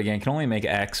 But again, it can only make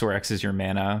X where X is your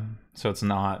mana, so it's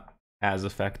not as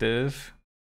effective.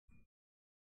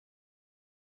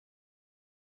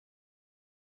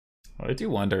 I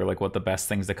do wonder like what the best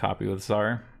things to copy with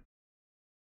are.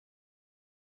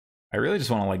 I really just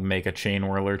want to like make a Chain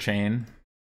Whirler chain.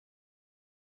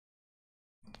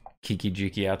 Kiki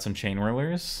Jiki out some Chain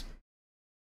Whirlers.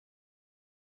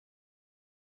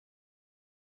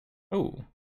 Oh,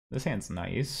 this hand's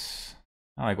nice.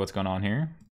 I like what's going on here.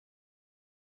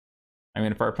 I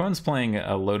mean, if our opponent's playing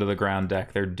a low to the ground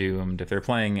deck, they're doomed. If they're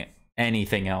playing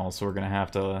anything else, we're gonna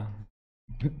have to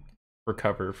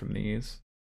recover from these.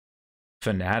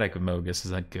 Fanatic of Mogus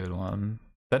is a good one.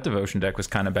 That Devotion deck was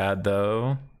kind of bad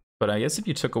though. But I guess if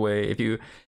you took away, if you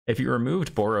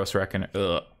removed Boros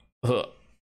Reckoner,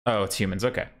 Oh, it's humans.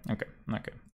 Okay. Okay.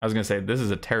 Okay. I was gonna say this is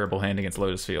a terrible hand against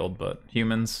Lotus Field, but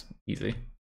humans, easy.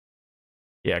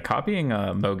 Yeah, copying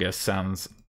Mogus sounds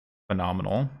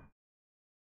phenomenal.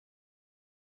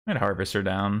 I'd Harvester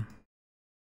down.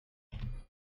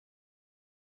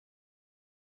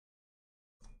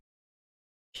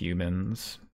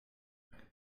 Humans.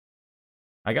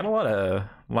 I got a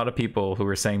lot of people who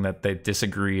were saying that they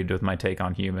disagreed with my take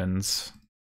on humans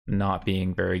not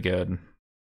being very good.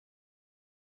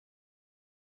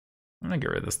 I'm gonna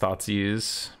get rid of this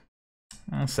Thoughtseize.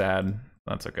 Oh, sad.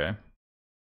 That's okay.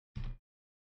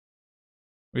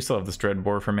 We still have this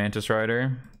Dreadbore for Mantis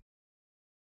Rider.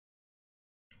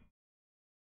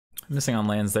 Missing on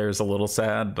lands there is a little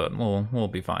sad, but we'll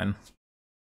be fine.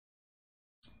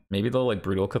 Maybe they'll like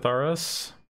Brutal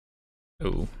Catharos.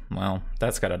 Oh, well,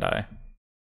 that's gotta die.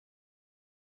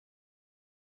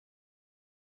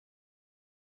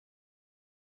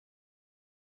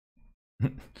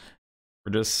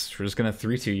 we're just gonna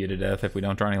 3-2 you to death if we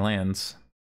don't draw any lands.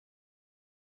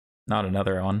 Not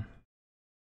another one.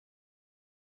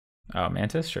 Oh,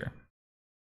 Mantis, sure.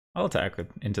 I'll attack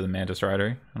into the Mantis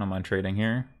Rider. I don't mind trading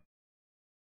here.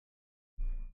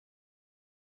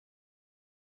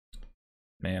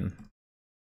 Man.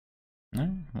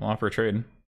 Alright, we'll offer a trade.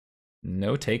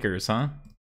 No takers, huh?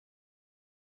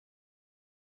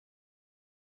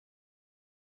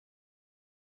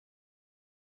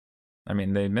 I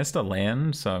mean, they missed a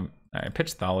land, so I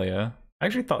pitched Thalia. I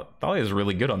actually thought Thalia is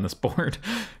really good on this board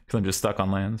because I'm just stuck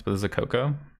on lands, but there's a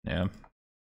Coco. Yeah.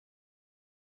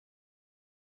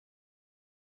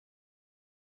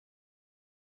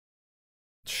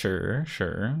 Sure,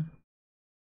 sure.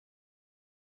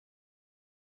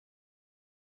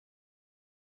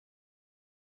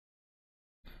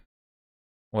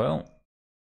 Well,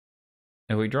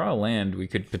 if we draw a land, we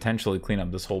could potentially clean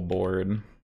up this whole board.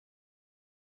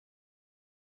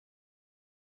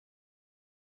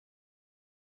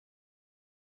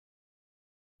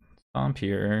 Stomp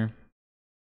here.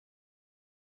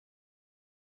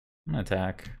 I'm gonna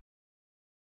attack.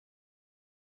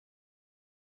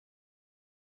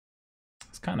 I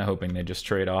was kind of hoping they'd just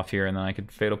trade off here and then I could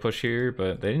Fatal Push here,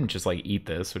 but they didn't just like eat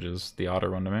this, which is the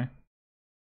odder one to me.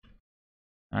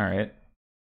 Alright.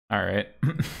 Alright.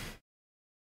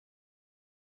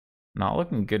 Not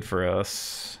looking good for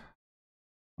us.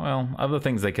 Well, other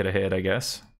things they could have hit, I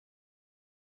guess.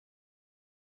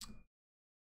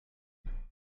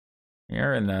 We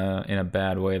are in a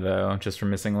bad way though, just for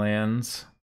missing lands.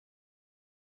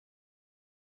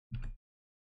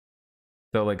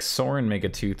 Though like Sorin make a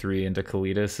 2/3 into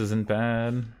Kalitas isn't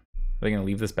bad. Are they gonna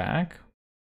leave this back?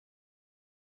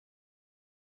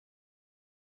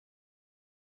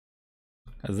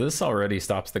 As this already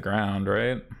stops the ground,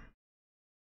 right?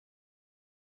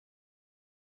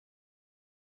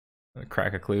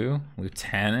 Crack a clue.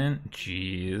 Lieutenant?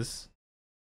 Jeez.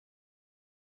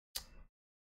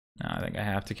 I think I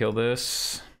have to kill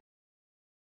this.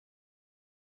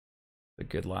 A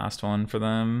good last one for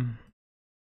them.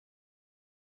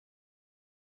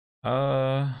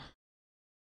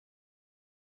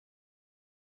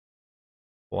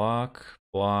 Block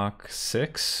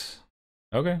 6.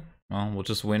 Okay, well, we'll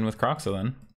just win with Croxa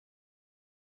then.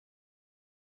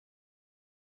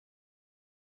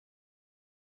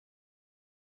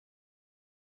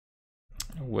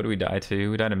 What do we die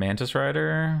to? We died a Mantis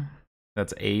Rider.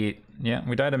 That's 8. Yeah,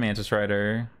 we died a Mantis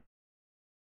Rider.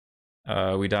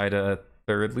 We died a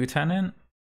 3rd Lieutenant.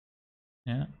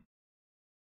 Yeah.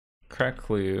 Crack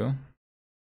clue.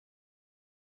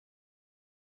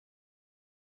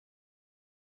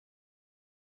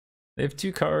 They have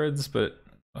 2 cards, but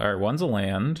alright, one's a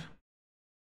land.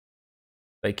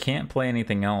 They can't play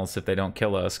anything else if they don't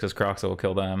kill us, because Croxa will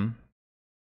kill them.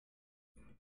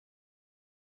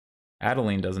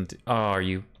 Adeline doesn't do— oh, are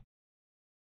you—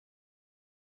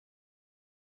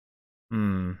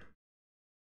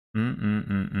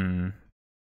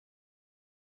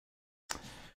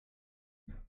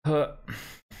 Huh.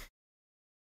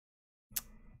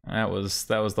 That was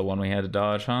the one we had to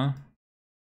dodge, huh?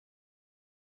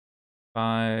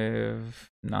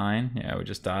 5, 9. Yeah, we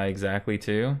just die exactly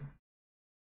too.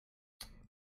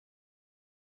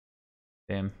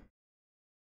 Damn.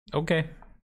 Okay.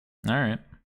 All right.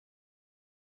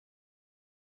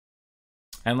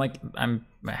 And like, I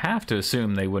have to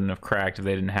assume they wouldn't have cracked if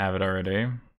they didn't have it already.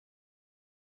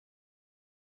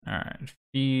 All right.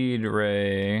 Feed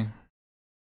Ray.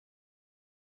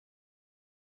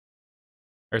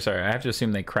 Or sorry, I have to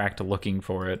assume they cracked looking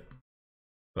for it.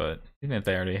 But even if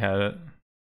they already had it.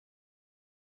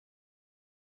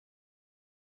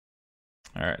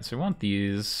 Alright, so we want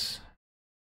these.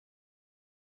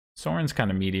 Soren's kind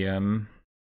of medium.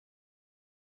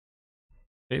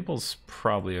 Fable's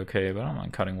probably okay, but I don't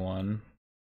mind cutting one.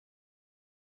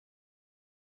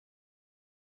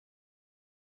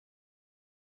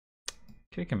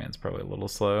 Okay, command's probably a little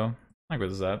slow. Like, what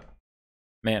is that?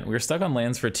 Man, we were stuck on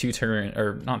lands for 2 turns,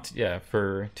 or not, yeah,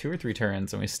 for 2 or 3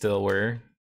 turns, and we still were.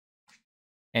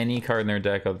 Any card in their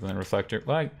deck other than Reflector.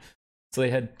 Like, so they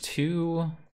had two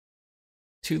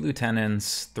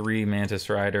Lieutenants, 3 Mantis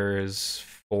Riders,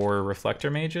 4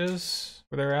 Reflector Mages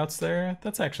were their outs there.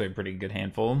 That's actually a pretty good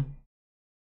handful.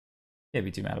 Can't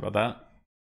be too mad about that.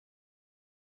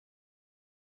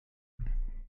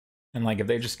 And like, if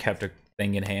they just kept a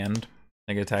thing in hand,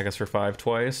 they could attack us for 5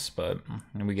 twice, but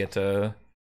we get to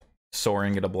soar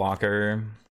and get a blocker,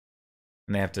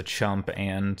 and they have to chump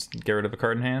and get rid of a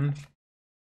card in hand.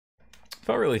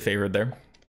 Felt really favored there,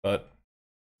 but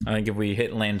I think if we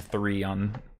hit land 3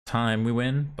 on time, we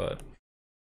win, but...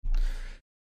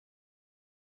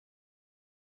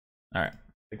 Alright,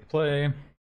 big play.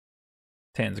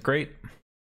 Tan's great.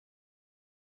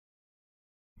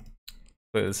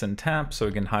 Play this in tap so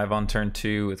we can hive on turn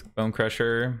 2 with Bone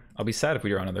Crusher. I'll be sad if we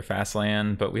draw another fast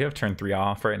land, but we have turn 3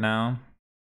 off right now.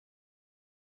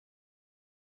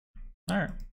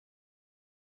 Alright.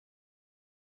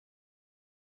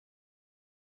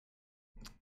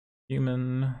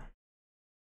 Human.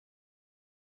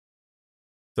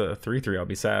 The 3/3, I'll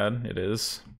be sad. It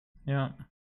is. Yeah.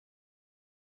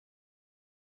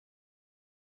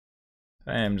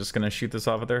 I am just gonna shoot this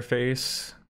off at their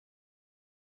face.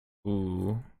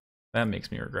 Ooh, that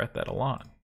makes me regret that a lot.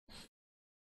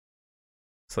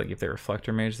 It's like if they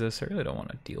Reflector Mage this, I really don't want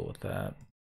to deal with that.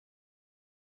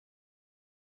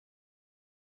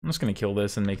 I'm just gonna kill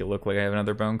this and make it look like I have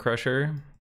another Bone Crusher.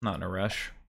 Not in a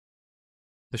rush.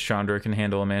 The Chandra can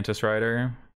handle a Mantis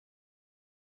Rider.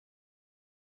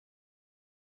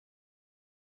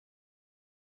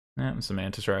 Yeah, it's a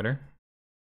Mantis Rider.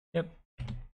 Yep.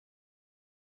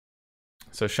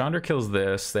 So Chandra kills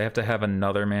this. They have to have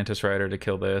another Mantis Rider to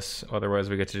kill this. Otherwise,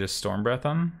 we get to just Storm Breath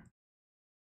them.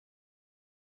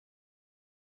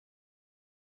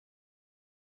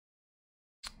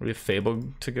 We have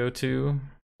Fable to go to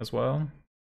as well.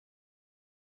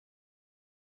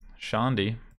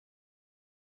 Shandi.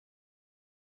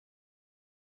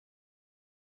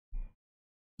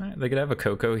 Alright, they could have a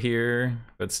Coco here,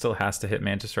 but still has to hit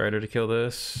Mantis Rider to kill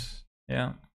this.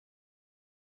 Yeah.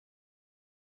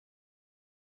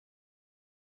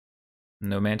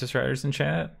 No Mantis Riders in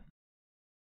chat?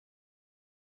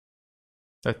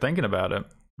 They're thinking about it.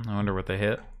 I wonder what they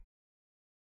hit.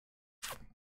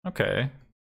 Okay.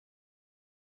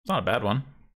 It's not a bad one.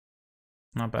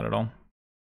 Not bad at all.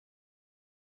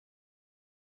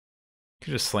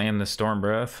 Could just slam the Storm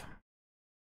Breath.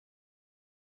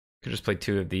 Could just play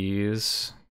 2 of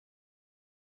these.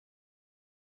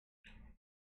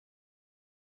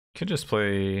 Could just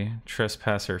play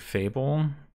Trespasser Fable.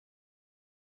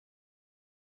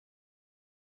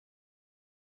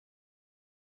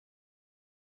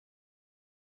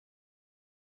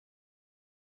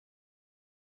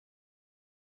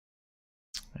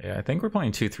 Yeah, I think we're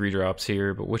playing 2 3-drops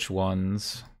here, but which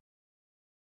ones?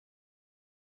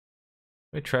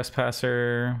 Play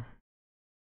Trespasser.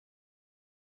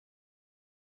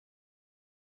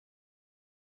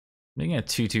 Making a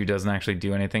 2/2 doesn't actually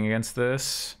do anything against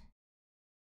this.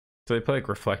 So they play like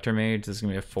Reflector Mage. This is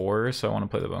gonna be a 4, so I want to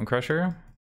play the Bone Crusher.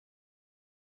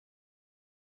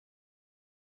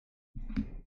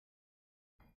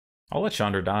 I'll let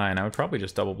Chandra die, and I would probably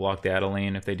just double block the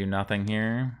Adeline if they do nothing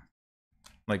here.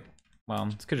 Like, well,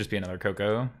 this could just be another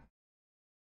Coco.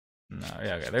 No,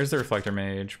 yeah, okay. There's the Reflector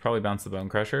Mage. Probably bounce the Bone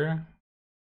Crusher.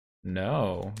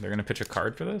 No, they're gonna pitch a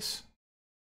card for this?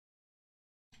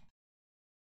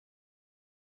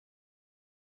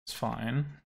 It's fine.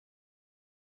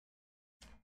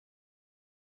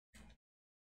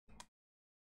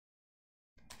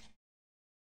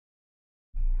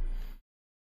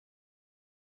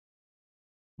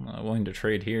 I'm not willing to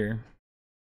trade here.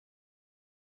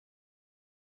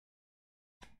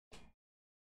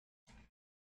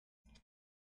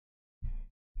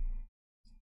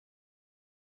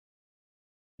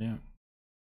 Yeah.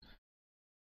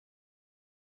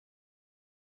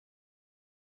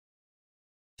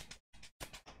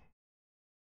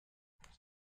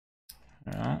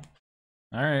 Yeah.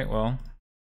 All right, well.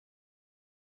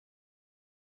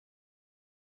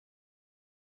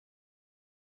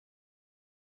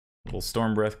 Will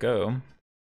Storm Breath go?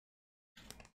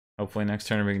 Hopefully next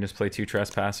turn we can just play 2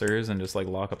 Trespassers and just like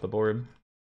lock up the board.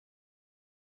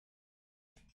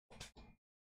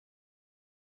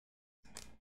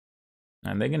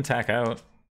 And they can tack out.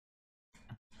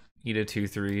 Eat a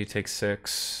 2/3, take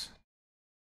 6.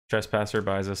 Trespasser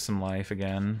buys us some life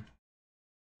again.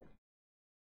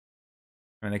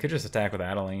 I mean, they could just attack with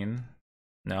Adeline.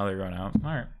 No, they're going out.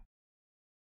 Alright.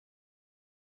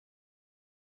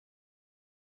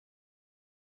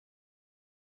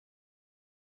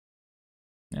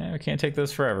 Yeah, we can't take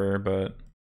this forever, but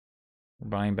we're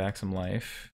buying back some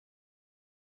life.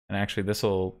 And actually, this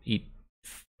will eat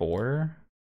 4.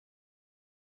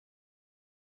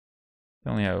 We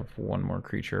only have 1 more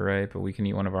creature, right? But we can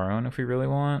eat one of our own if we really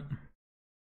want.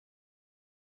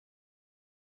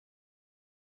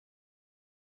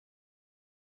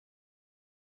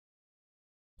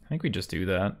 I think we just do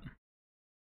that.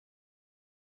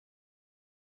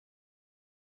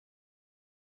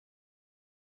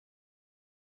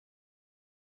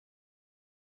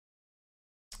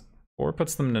 Four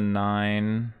puts them to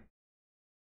 9.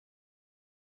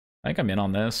 I think I'm in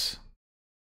on this.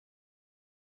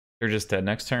 They're just dead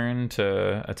next turn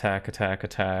to attack, attack,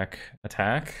 attack,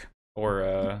 attack.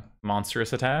 Or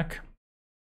monstrous attack.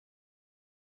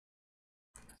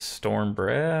 Storm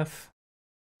Breath.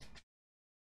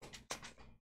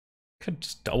 Could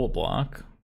just double block.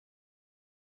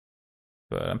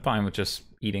 But I'm fine with just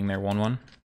eating their 1/1.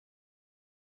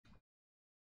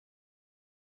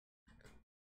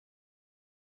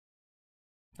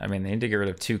 I mean, they need to get rid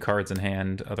of 2 cards in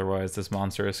hand, otherwise this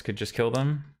monstrous could just kill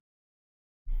them.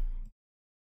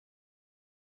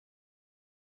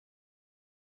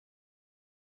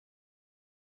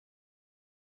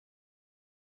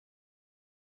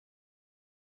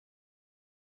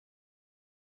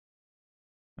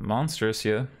 Monstrous,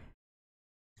 yeah.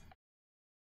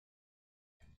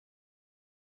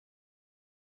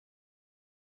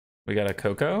 We got a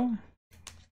Coco.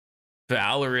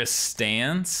 Valorous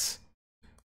Stance.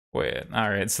 Wait,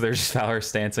 alright, so they're just Valorous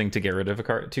Stancing to get rid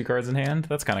of 2 cards in hand?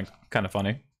 That's kind of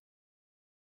funny.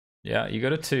 Yeah, you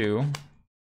go to 2.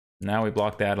 Now we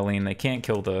block the Adeline. They can't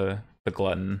kill the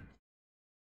Glutton.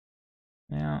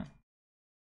 Yeah.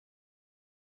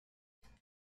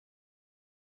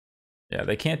 Yeah,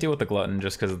 they can't deal with the Glutton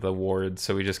just because of the ward,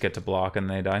 so we just get to block and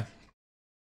they die.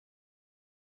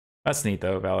 That's neat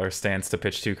though, Valorous Stance to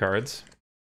pitch 2 cards.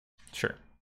 Sure.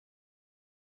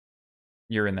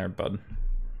 You're in there, bud.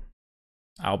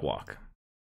 I'll block.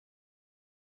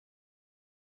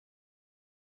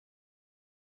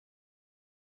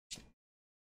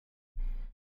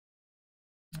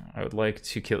 I would like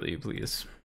to kill you, please.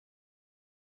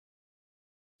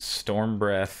 Storm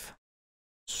Breath.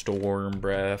 Storm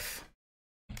Breath.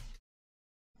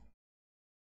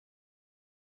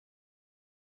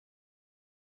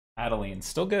 Adeline,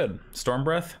 still good. Storm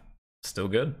Breath, still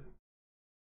good.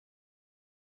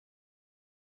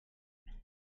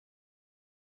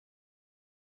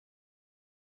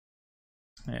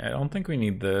 Yeah, I don't think we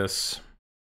need this.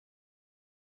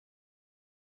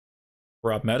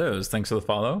 Rob Meadows, thanks for the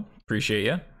follow. Appreciate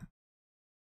you.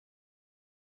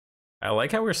 I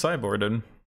like how we're sideboarded.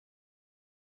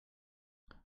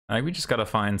 I think we just gotta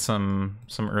find some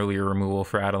earlier removal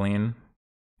for Adeline.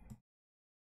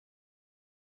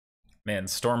 Man,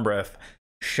 Storm Breath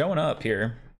showing up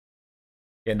here.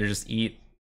 And to just eat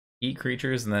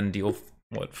creatures and then deal,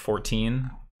 what, 14?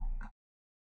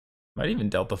 Might even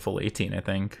dealt the full 18, I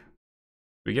think. Did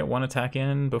we get 1 attack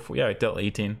in before? Yeah, I dealt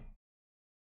 18.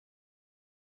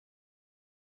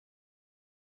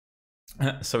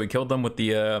 So we killed them with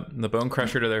the Bone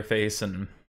Crusher to their face and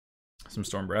some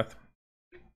Storm Breath.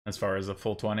 As far as a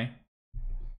full 20.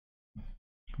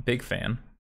 Big fan.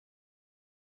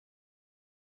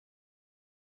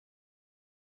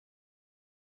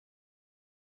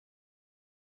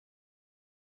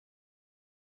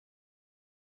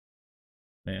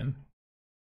 Man.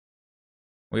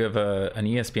 We have an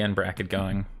ESPN bracket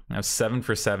going. I have 7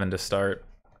 for 7 to start.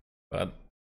 But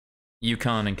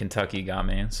UConn and Kentucky got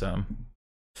me, so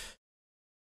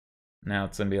now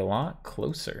it's gonna be a lot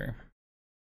closer.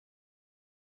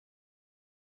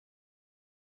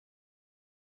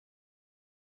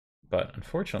 But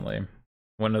unfortunately,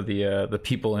 one of the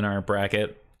people in our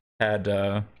bracket had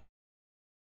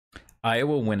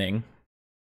Iowa winning.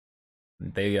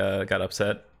 They got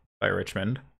upset by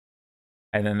Richmond.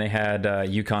 And then they had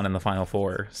UConn in the Final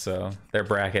Four, so their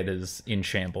bracket is in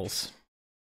shambles.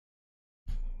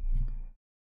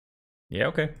 Yeah,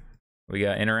 okay. We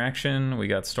got Interaction, we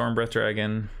got Storm Breath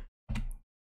Dragon.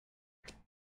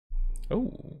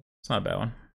 Oh, it's not a bad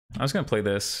one. I was gonna play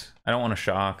this. I don't want to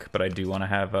shock, but I do want to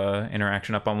have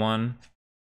Interaction up on 1.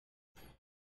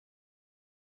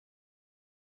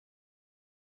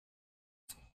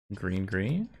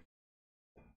 Green.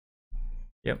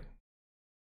 Yep.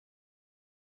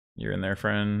 You're in there,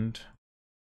 friend.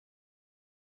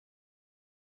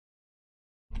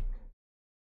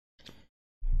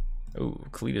 Oh,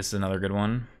 Cletus is another good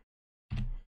one.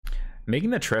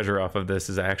 Making the treasure off of this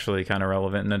is actually kind of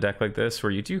relevant in a deck like this,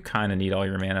 where you do kind of need all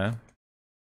your mana.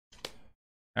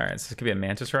 Alright, so this could be a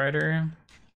Mantis Rider.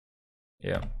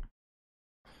 Yep.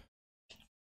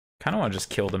 Kind of want to just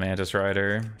kill the Mantis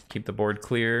Rider, keep the board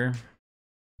clear.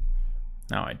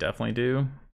 No, I definitely do.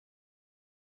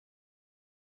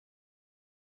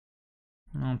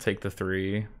 I'll take the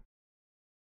 3. I'm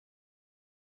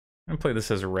gonna play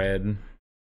this as red.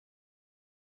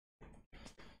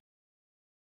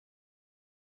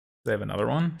 They have another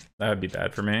one? That would be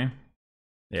bad for me.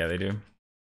 Yeah, they do.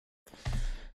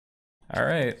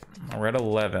 Alright, we're at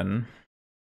 11.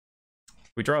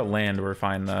 If we draw a land, we're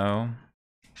fine though.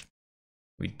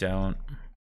 We don't.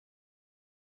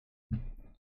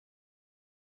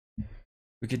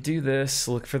 We could do this,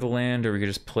 look for the land, or we could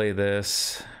just play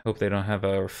this. Hope they don't have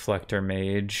a Reflector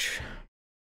Mage.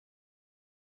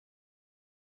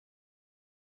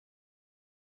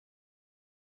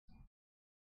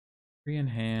 Three in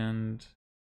hand.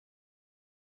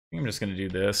 I think I'm just gonna do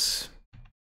this.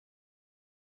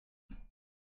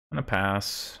 I'm gonna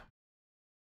pass.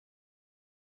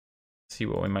 See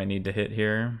what we might need to hit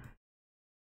here.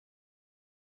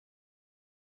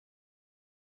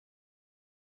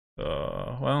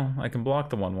 Well, I can block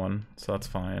the 1/1, so that's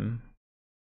fine.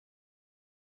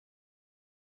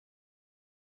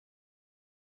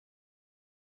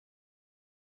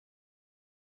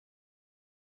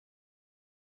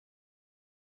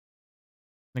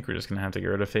 I think we're just gonna have to get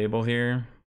rid of Fable here.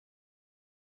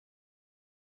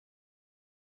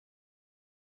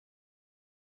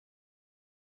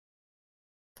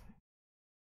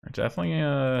 We're definitely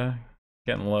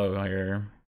getting low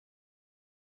here.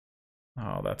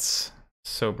 Oh, that's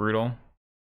so brutal.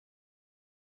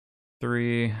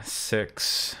 3,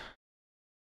 6.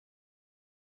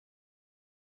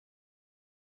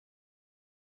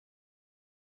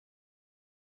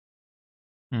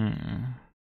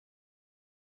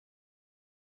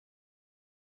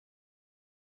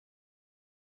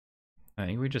 I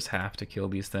think we just have to kill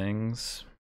these things.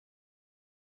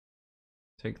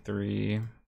 Take 3.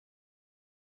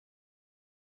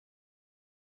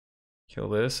 Kill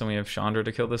this, and we have Chandra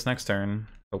to kill this next turn.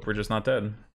 Hope we're just not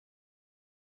dead.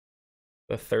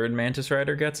 The 3rd Mantis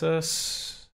Rider gets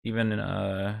us. Even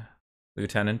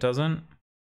Lieutenant doesn't.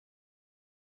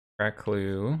 Crack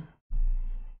Clue.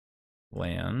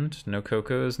 Land. No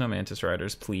Cocos, no Mantis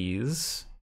Riders, please.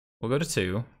 We'll go to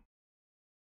 2.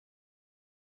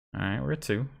 Alright, we're at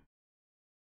 2.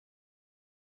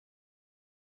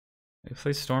 We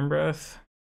play Storm Breath.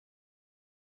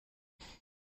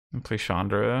 And play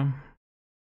Chandra.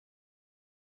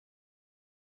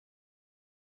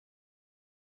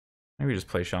 Maybe just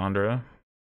play Chandra.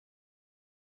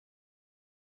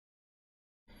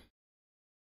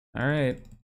 Alright.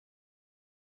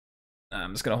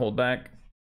 I'm just gonna hold back.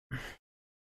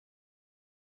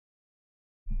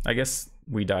 I guess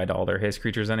we died all their haste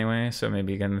creatures anyway, so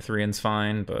maybe again the 3-in's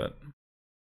fine, but...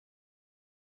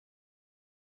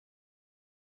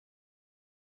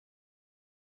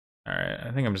 Alright,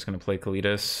 I think I'm just gonna play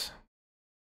Kalitas.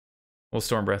 We'll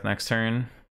Storm Breath next turn.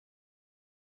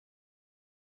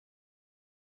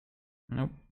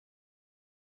 Nope.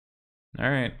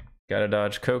 Alright, gotta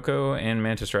dodge Coco and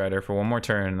Mantis Rider for one more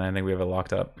turn, and I think we have it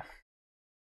locked up.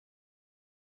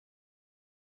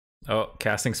 Oh,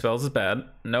 casting spells is bad.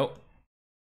 Nope.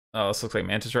 Oh, this looks like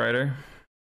Mantis Rider.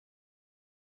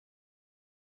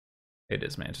 It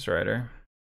is Mantis Rider.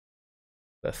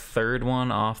 The 3rd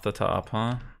one off the top,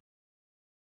 huh?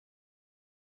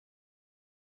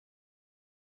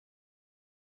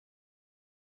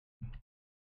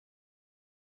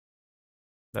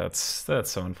 That's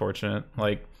so unfortunate.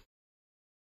 Like,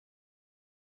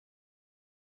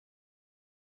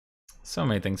 so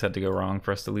many things had to go wrong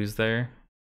for us to lose there.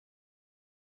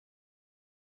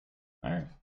 Alright,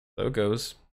 so it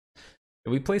goes.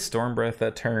 If we play Storm Breath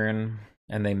that turn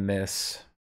and they miss,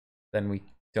 then we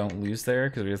don't lose there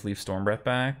because we just leave Storm Breath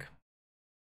back.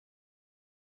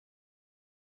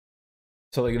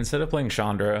 So like instead of playing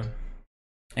Chandra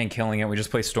and killing it, we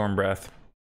just play Storm Breath.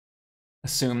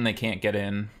 Assume they can't get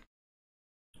in,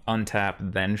 untap,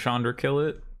 then Chandra kill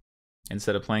it.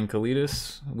 Instead of playing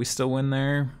Kalitas, we still win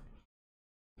there.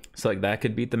 So like that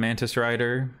could beat the Mantis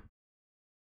Rider.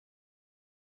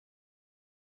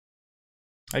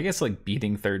 I guess like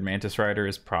beating 3rd Mantis Rider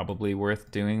is probably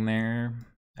worth doing there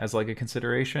as like a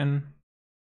consideration.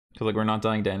 Because like we're not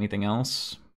dying to anything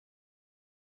else.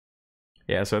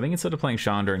 Yeah, so I think instead of playing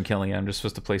Chandra and killing it, I'm just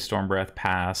supposed to play Storm Breath,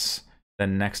 pass.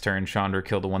 Then next turn, Chandra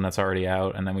kill the one that's already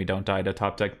out, and then we don't die to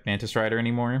top deck Mantis Rider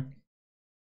anymore.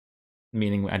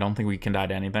 Meaning I don't think we can die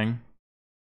to anything.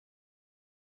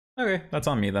 Okay, that's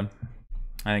on me then.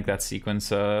 I think that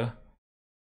sequence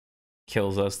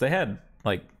kills us. They had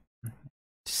like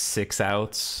 6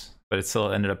 outs, but it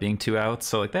still ended up being 2 outs.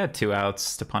 So like they had 2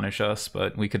 outs to punish us,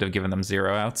 but we could have given them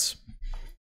 0 outs.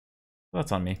 Well,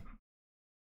 that's on me.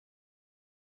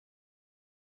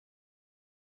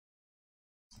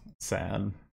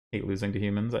 Sad. Hate losing to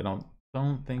humans. I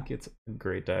don't think it's a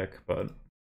great deck, but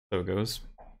so it goes.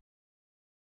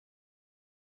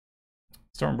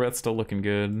 Storm Breath's still looking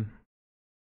good.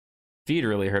 Feed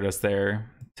really hurt us there.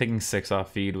 Taking 6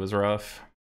 off feed was rough.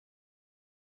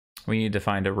 We need to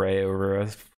find a Ray over a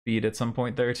feed at some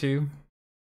point there too.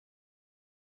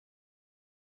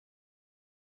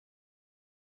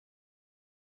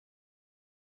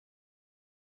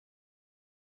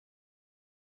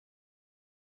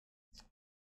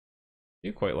 I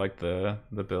do quite like the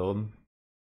build.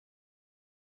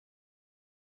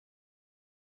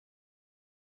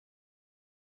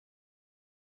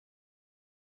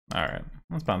 Alright,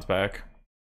 let's bounce back.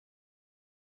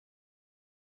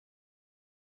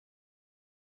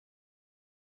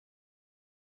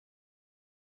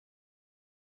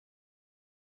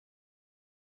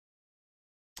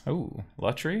 Oh,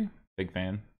 Lutry? Big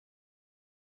fan.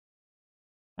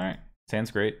 Alright,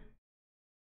 Sand's great.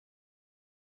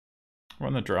 We're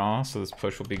on the draw, so this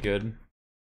push will be good.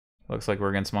 Looks like we're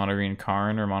against mono green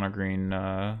Karn or mono green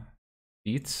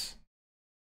Beats.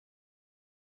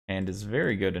 And is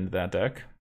very good into that deck.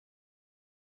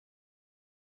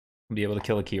 Be able to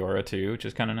kill a Kiora too, which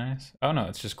is kind of nice. Oh no,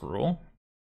 it's just Gruul.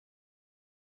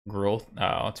 Gruul,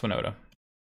 oh, it's Winota.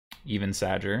 Even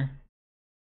Sadger.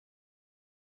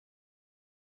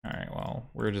 Alright, well,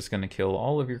 we're just gonna kill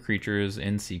all of your creatures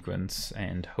in sequence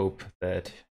and hope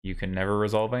that you can never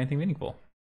resolve anything meaningful.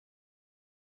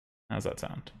 How's that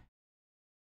sound?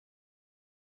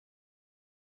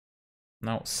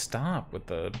 No, stop with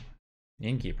the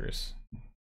Innkeepers.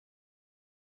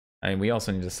 I mean, we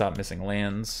also need to stop missing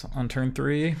lands on turn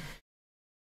 3.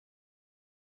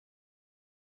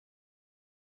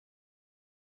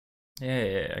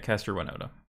 Yeah, I cast your Winota.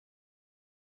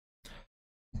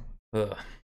 Ugh.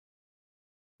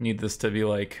 Need this to be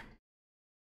like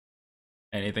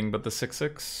anything but the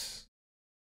 6/6.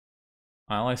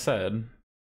 Well, I said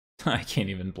I can't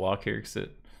even block here because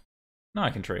it. No, I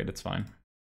can trade. It's fine.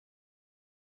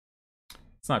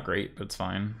 It's not great, but it's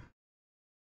fine.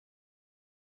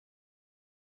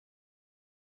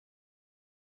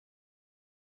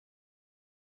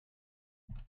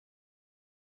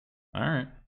 All right.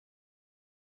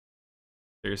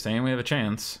 So you're saying we have a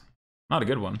chance? Not a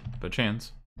good one, but a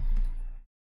chance.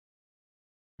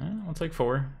 I'll take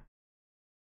 4.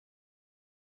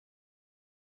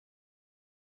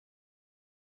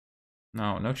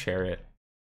 No, no Chariot.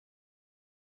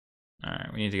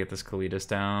 Alright, we need to get this Kalitas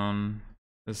down.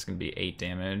 This is going to be 8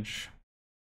 damage.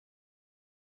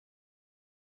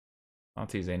 I'll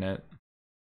tease it.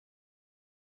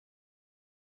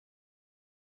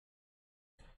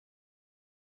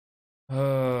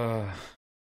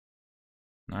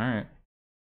 Alright.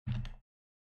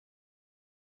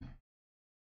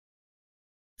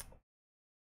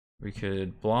 We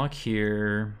could block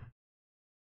here.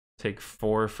 Take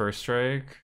 4 first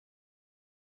strike.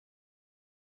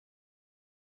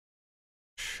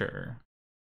 Sure.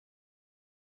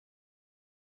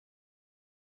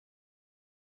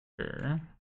 Sure.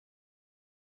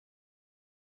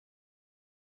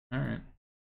 Alright.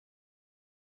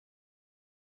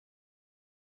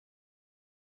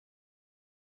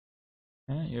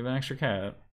 Yeah, you have an extra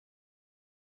cat.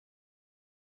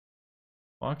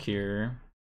 Block here.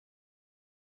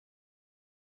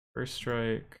 First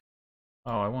strike.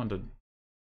 Oh, I wanted to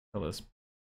kill this.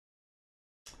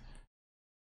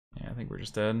 Yeah, I think we're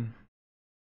just dead.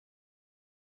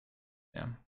 Yeah.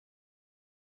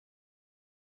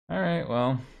 Alright,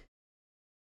 well.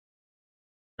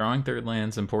 Drawing 3rd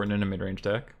land's important in a mid-range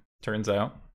deck, turns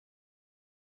out.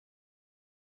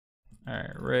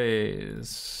 Alright,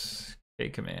 raise. K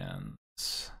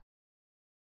commands.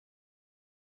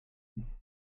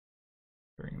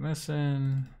 Bring this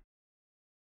in.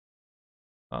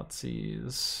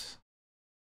 Thoughtseize.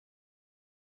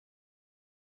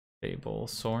 Fable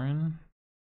Sorin.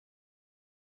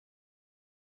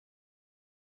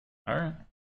 Alright.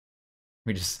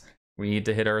 We need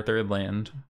to hit our 3rd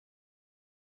land.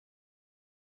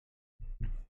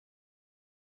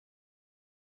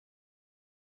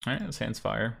 Alright, this hand's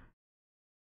fire.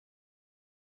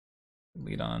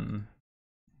 Lead on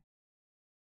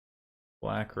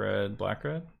black, red.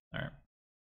 Alright.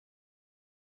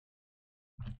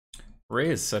 Ray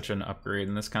is such an upgrade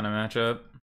in this kind of matchup.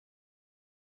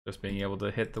 Just being able to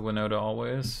hit the Winota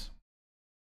always.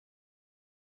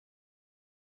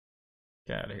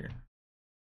 Get out of here.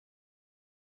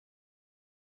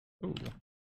 Ooh,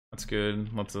 that's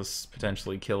good. Lets us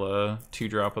potentially kill a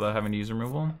 2-drop without having to use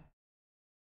removal.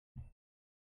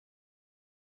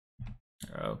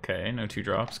 Okay, no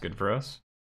 2-drops. Good for us.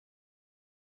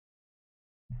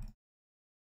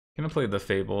 Gonna play the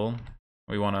Fable.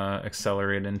 We want to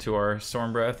accelerate into our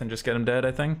Storm Breath and just get him dead,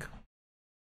 I think.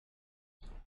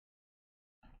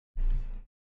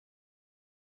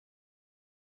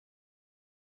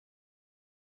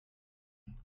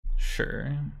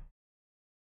 Sure.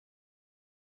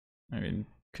 I mean,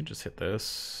 could just hit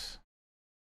this.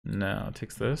 No, it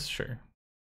takes this, sure.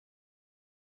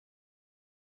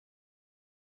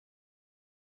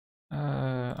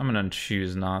 I'm gonna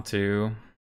choose not to.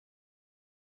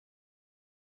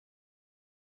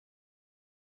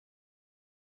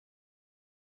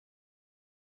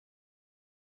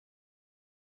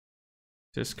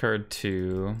 Discard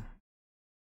 2.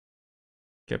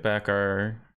 Get back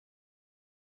our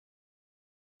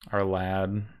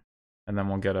lad, and then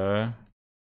we'll get a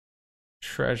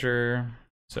treasure.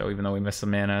 So even though we miss the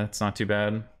mana, it's not too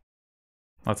bad.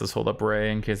 Lets us hold up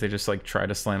Ray in case they just like try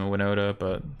to slam a Winota,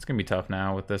 but it's gonna be tough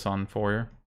now with this on 4.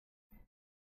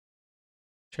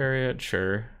 Chariot,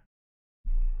 sure.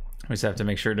 We just have to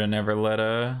make sure to never let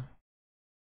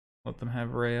them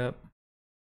have Ray up.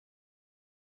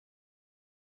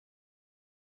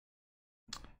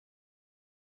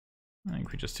 I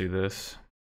think we just do this.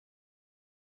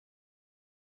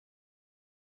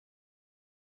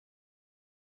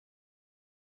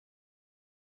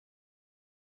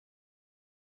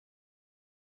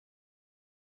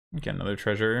 Get another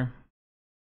treasure.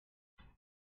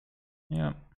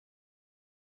 Yeah.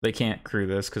 They can't crew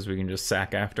this because we can just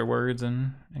sack afterwards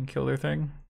and kill their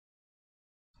thing.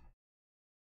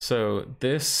 So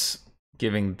this,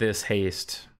 giving this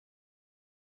haste,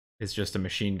 is just a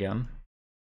machine gun.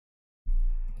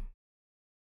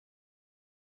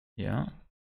 Yeah.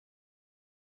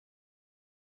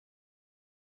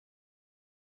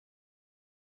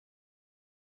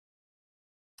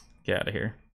 Get out of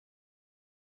here.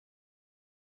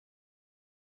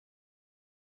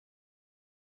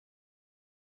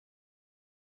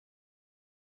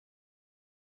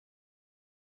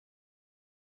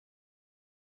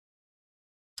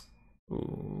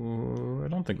 Ooh, I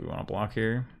don't think we want to block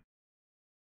here.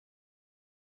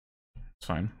 It's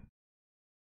fine.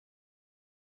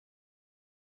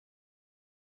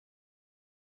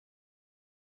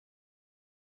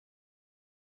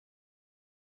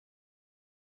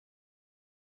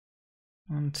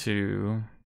 One, two.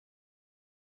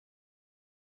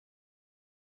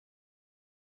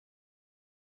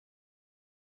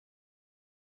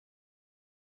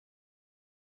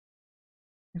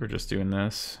 We're just doing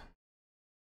this.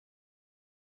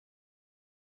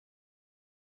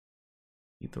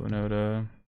 Eat the Winota.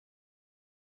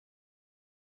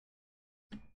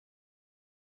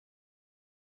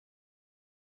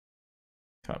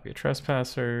 Copy a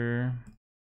Trespasser.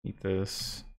 Eat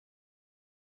this.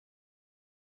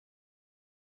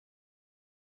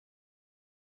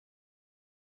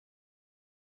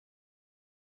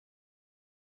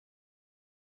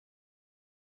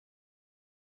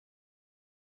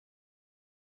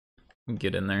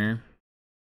 Get in there.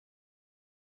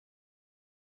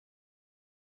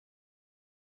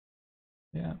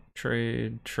 Yeah,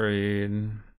 trade.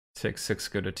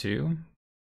 6/6 go to 2.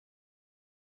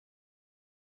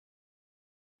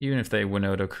 Even if they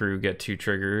Winota crew get 2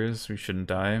 triggers, we shouldn't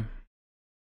die.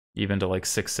 Even to like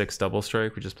 6/6 double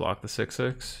strike, we just block the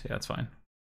 6/6. Yeah, it's fine.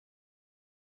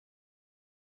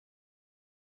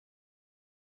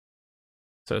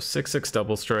 So 6/6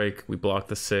 double strike, we block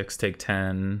the 6, take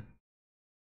 10.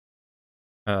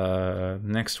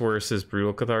 Next worst is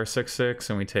Brutal Cathar 6/6,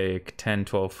 and we take 10,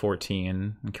 12,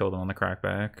 14 and kill them on the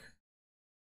crackback.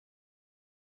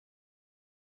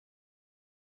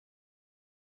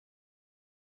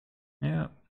 Yeah.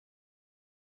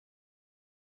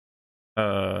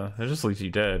 That just leaves you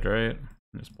dead, right?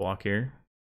 Just block here.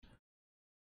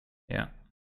 Yeah.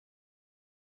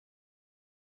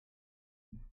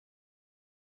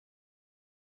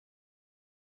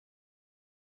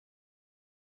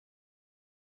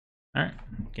 Alright,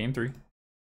 game 3.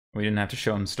 We didn't have to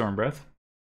show him Storm Breath.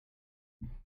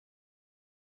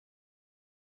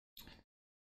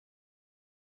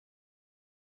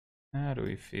 How do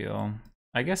we feel?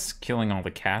 I guess killing all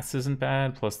the cats isn't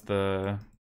bad, plus this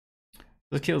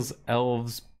kills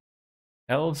elves,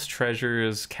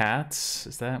 treasures, cats.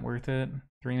 Is that worth it?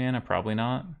 3 mana? Probably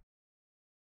not.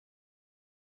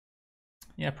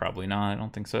 Yeah, probably not. I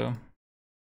don't think so. I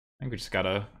think we just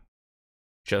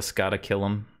gotta kill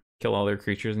them. Kill all their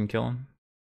creatures and kill them.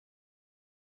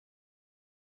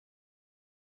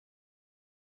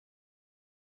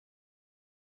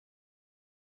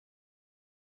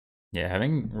 Yeah,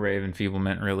 having Ray of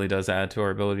Enfeeblement really does add to our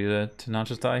ability to not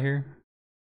just die here.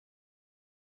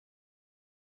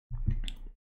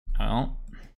 Well.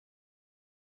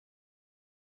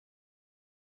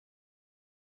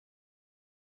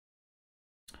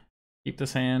 Keep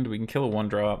this hand. We can kill a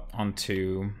 1-drop on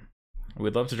 2.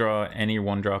 We'd love to draw any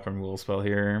 1-drop removal spell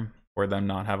here, or them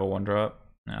not have a 1-drop.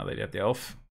 Now they have the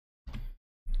elf.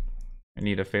 I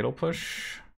need a fatal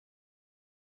push.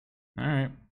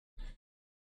 Alright.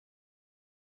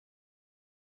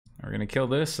 We're gonna kill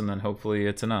this, and then hopefully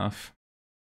it's enough.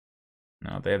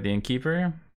 No, they have the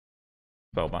Innkeeper.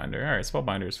 Spellbinder. Alright,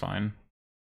 Spellbinder is fine.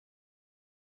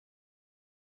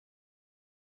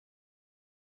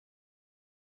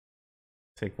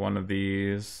 Take one of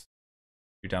these.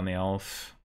 Shoot down the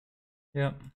elf.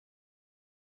 Yep.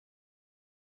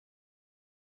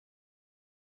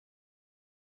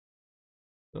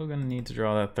 Still gonna need to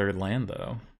draw that 3rd land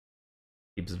though.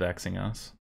 Keeps vexing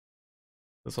us.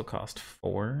 This will cost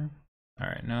 4.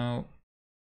 Alright, no.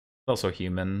 It's also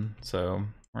human, so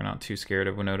we're not too scared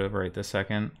of Winota right this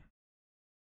second.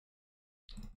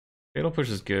 Fatal Push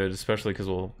is good, especially because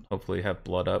we'll hopefully have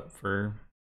blood up for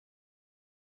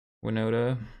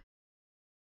Winota.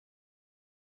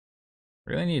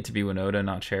 Really need it to be Winota,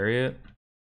 not Chariot.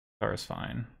 Star is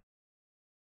fine.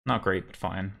 Not great, but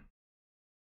fine.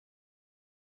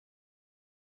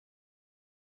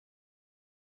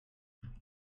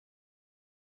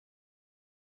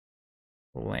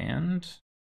 Land.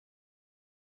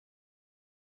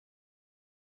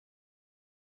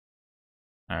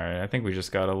 Alright, I think we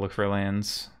just gotta look for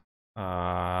lands.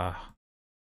 Alright.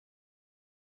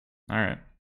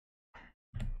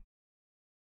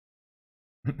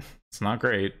 It's not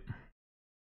great.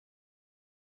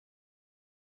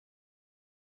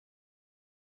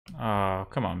 Oh,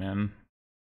 come on, man.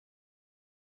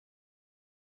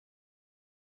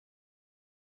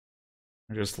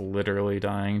 I'm just literally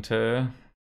dying to...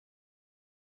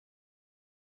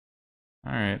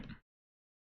 Alright.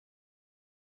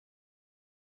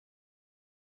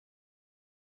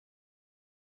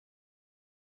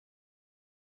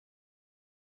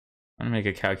 I'm gonna make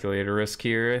a calculator risk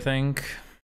here, I think. If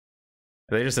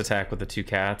they just attack with the 2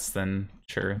 cats, then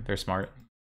sure, they're smart.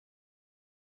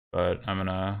 But I'm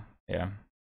gonna, yeah. I'm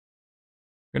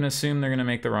gonna assume they're gonna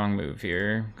make the wrong move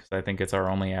here, because I think it's our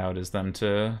only out is them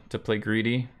to play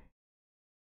greedy.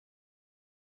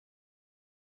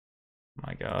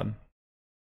 My god.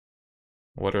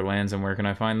 What are lands and where can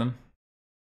I find them?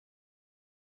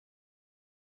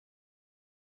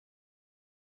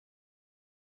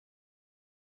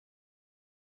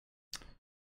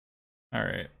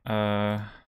 Alright,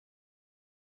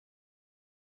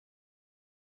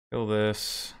 kill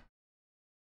this.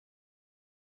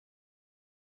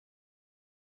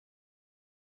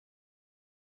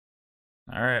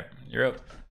 Alright, you're up.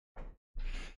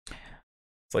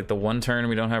 It's like the one turn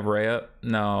we don't have Ray up.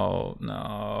 No,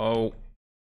 no.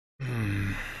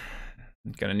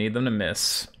 Gonna need them to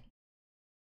miss.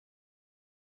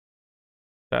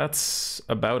 That's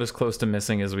about as close to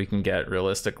missing as we can get,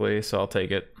 realistically, so I'll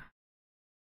take it.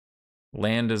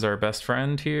 Land is our best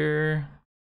friend here.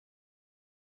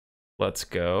 Let's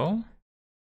go.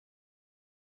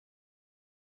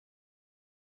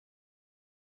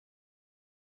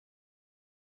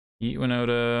 Eat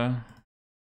Winota.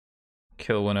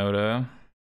 Kill Winota.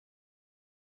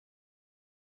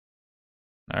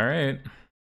 Alright.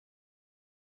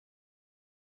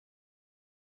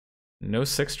 No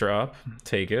 6-drop.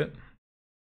 Take it.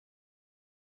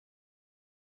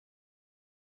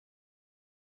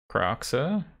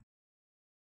 Croxa.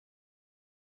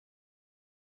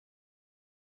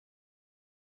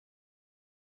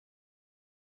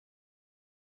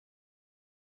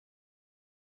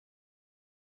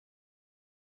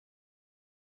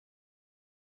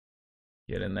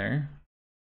 Get in there.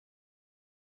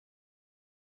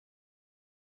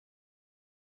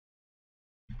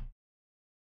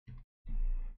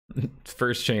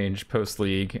 First change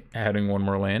post-league, adding 1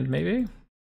 more land, maybe?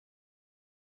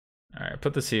 Alright,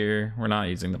 put this here. We're not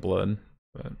using the blood,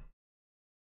 but...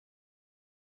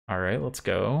 Alright, let's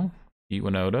go. Eat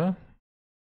Winota.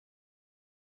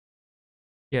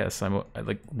 Yes, I'm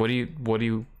like, what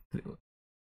do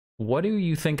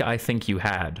you think I think you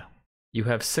had? You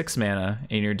have 6 mana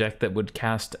in your deck that would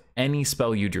cast any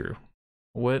spell you drew.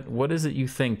 What is it you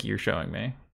think you're showing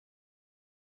me?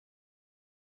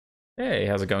 Hey,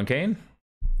 how's it going, Kane?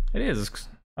 It is.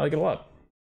 I like it a lot.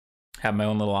 Have my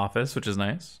own little office, which is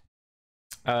nice.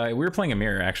 We were playing a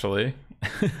mirror, actually.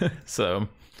 So,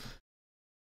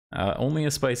 only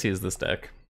as spicy as this deck.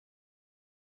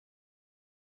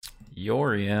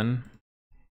 Yorion.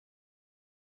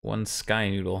 One Sky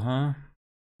Noodle, huh? I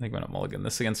think I'm gonna mulligan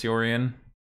this against Yorion.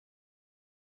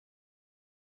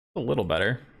 A little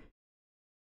better.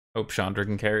 Hope Chandra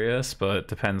can carry us, but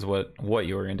depends what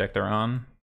Yorion deck they're on.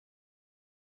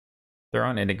 They're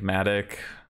on Enigmatic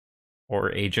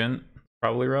or Agent,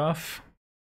 probably rough.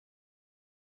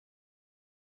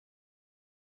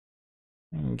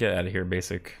 Get out of here,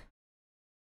 basic.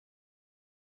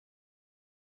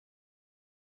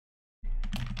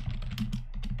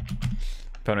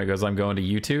 Opponent goes, I'm going to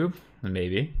YouTube.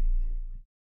 Maybe.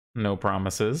 No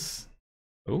promises.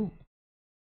 Ooh.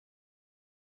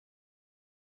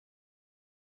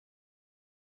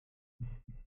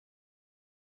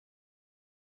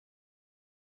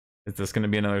 Is this going to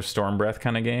be another Storm Breath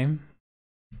kind of game?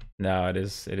 No, it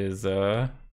is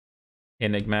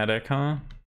Enigmatic, huh?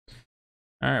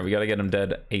 Alright, we gotta get him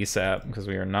dead ASAP, because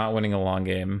we are not winning a long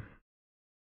game.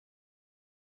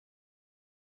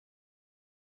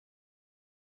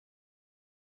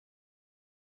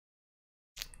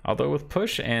 Although with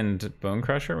Push and Bone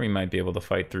Crusher, we might be able to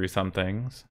fight through some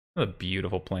things. The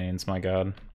beautiful plains, my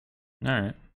god.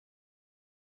 Alright.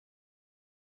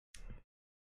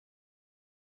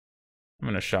 I'm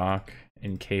gonna shock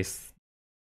in case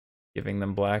giving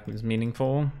them black is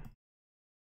meaningful.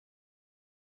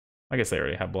 I guess they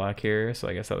already have black here, so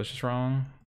I guess that was just wrong.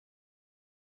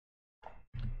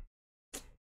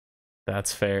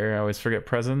 That's fair. I always forget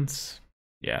presence.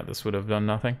 Yeah, this would have done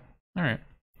nothing. Alright.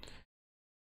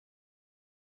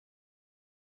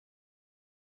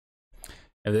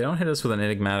 If they don't hit us with an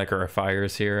Enigmatic or a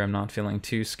Fires here, I'm not feeling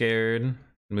too scared.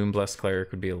 Moonblessed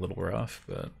Cleric would be a little rough,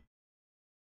 but...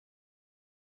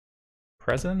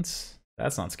 Presence?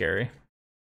 That's not scary.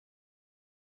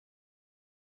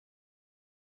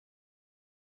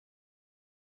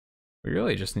 We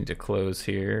really just need to close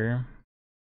here.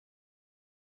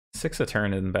 6 a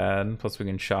turn isn't bad, plus we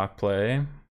can shock play.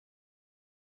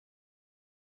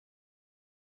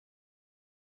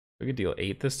 We could deal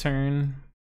 8 this turn.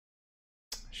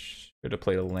 Should have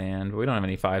played a land, but we don't have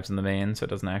any 5s in the main, so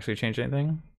it doesn't actually change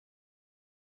anything.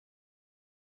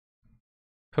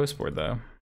 Postboard though.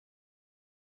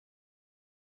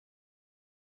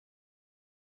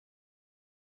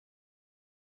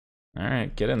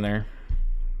 Alright, get in there.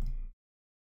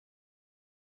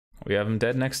 We have him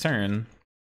dead next turn.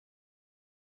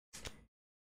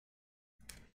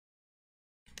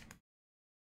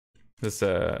 This,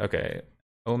 okay.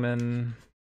 Omen.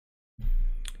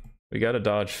 We gotta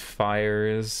dodge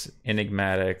Fires,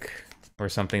 Enigmatic, or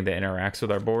something that interacts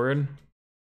with our board.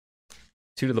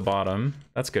 2 to the bottom.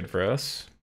 That's good for us.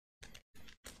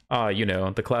 You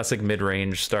know, the classic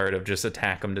mid-range start of just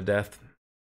attack them to death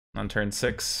on turn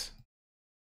 6.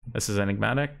 This is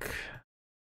Enigmatic.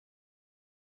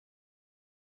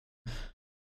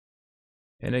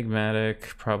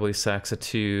 Enigmatic, probably sacks a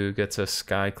 2, gets a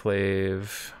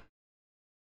Skyclave.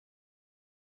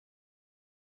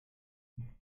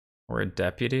 Or a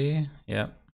Deputy,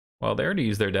 yep. Well, they already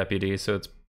used their Deputy, so it's...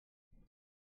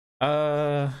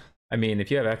 I mean, if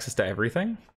you have access to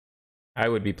everything, I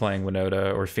would be playing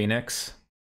Winota or Phoenix.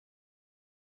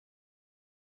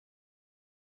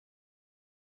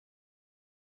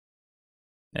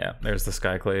 Yeah, there's the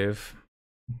Skyclave.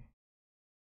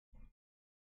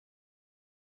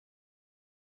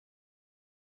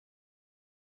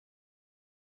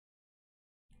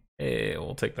 Hey,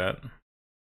 we'll take that.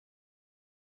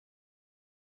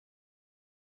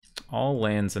 All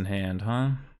lands in hand,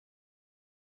 huh?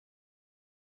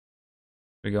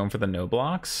 We going for the no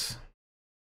blocks?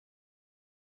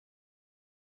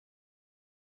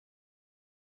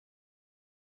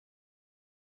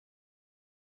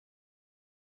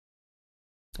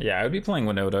 Yeah, I would be playing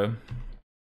Winota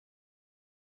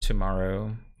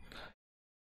tomorrow.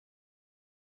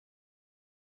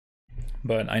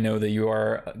 But I know that you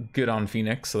are good on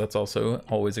Phoenix, so that's also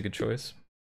always a good choice.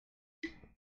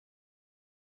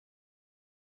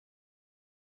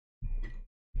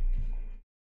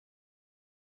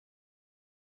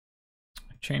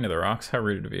 Chain of the Rocks, how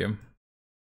rude of you.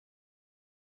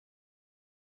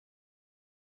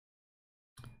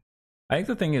 I think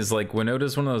the thing is, like,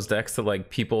 Winota's one of those decks that, like,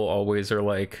 people always are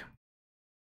like...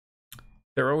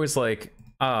 They're always like,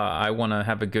 I want to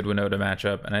have a good Winota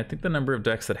matchup, and I think the number of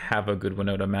decks that have a good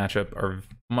Winota matchup are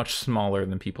much smaller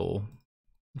than people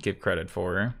give credit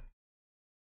for.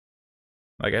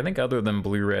 Like, I think other than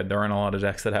Blue-Red, there aren't a lot of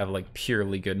decks that have, like,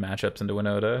 purely good matchups into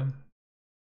Winota.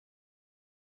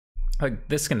 Like,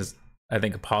 this is, I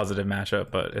think, a positive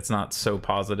matchup, but it's not so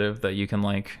positive that you can,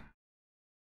 like,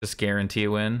 just guarantee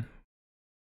a win.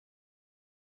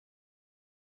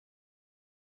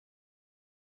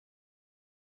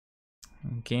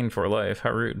 Gain for life,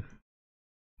 how rude.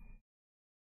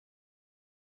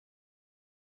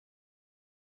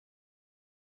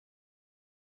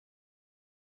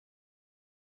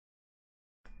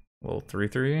 Little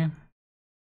 3/3.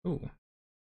 Ooh.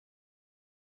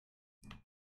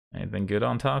 Anything good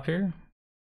on top here?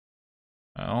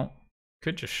 Well,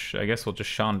 could just, I guess we'll just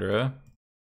Chandra.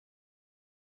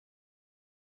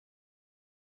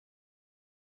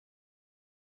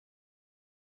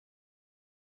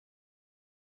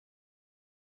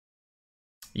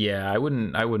 Yeah, I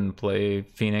wouldn't play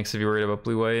Phoenix if you're worried about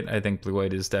blue-white. I think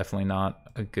blue-white is definitely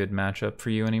not a good matchup for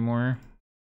you anymore.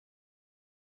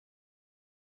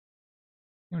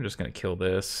 I'm just gonna kill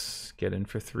this, get in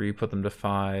for 3, put them to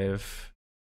 5.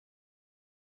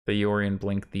 The Yorion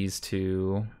blink these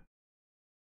two.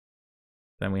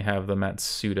 Then we have them at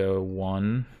pseudo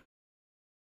 1.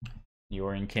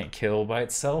 Yorion can't kill by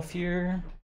itself here.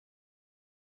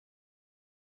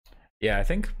 Yeah, I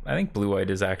think blue-white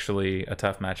is actually a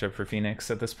tough matchup for Phoenix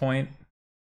at this point.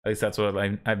 At least that's what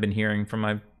I've been hearing from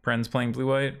my friends playing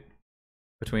blue-white.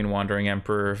 Between Wandering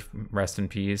Emperor, Rest in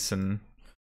Peace, and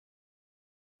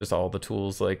just all the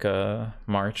tools like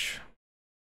March.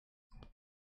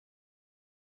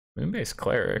 Moonbase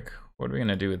Cleric. What are we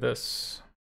gonna do with this?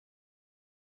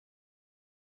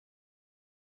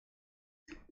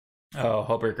 Oh,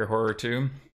 Hullbreaker Horror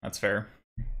 2. That's fair.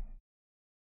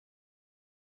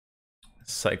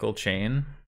 Cycle Chain.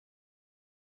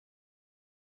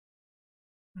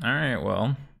 Alright,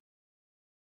 well.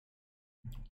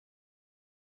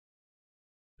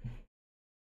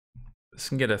 This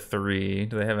can get a 3.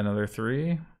 Do they have another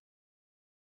 3?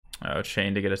 Oh,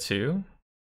 Chain to get a 2.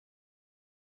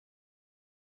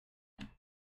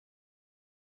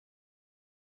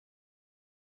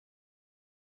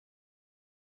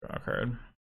 Draw a card.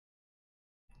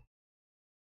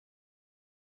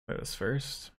 Play this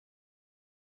first.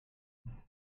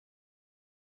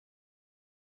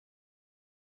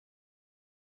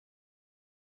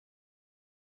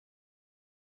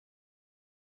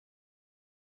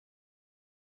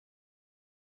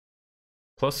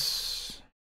 Plus,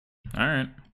 all right.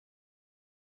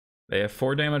 They have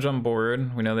 4 damage on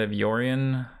board. We know they have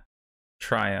Yorion,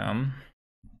 Triumph.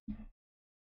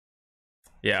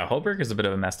 Yeah, Hullbreaker is a bit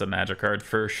of a messed up magic card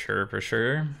for sure, for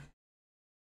sure.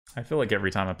 I feel like every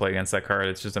time I play against that card,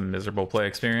 it's just a miserable play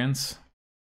experience.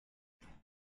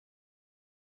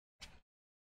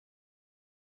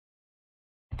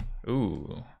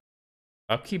 Ooh.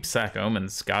 Upkeep Sack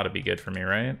Omen's gotta be good for me,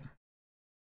 right?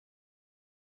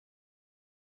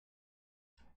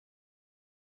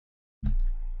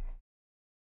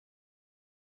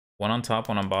 One on top,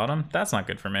 one on bottom? That's not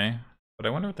good for me. But I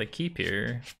wonder what they keep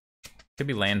here. Could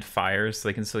be land fires so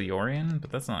they can still Yorion, but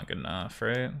that's not good enough,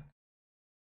 right?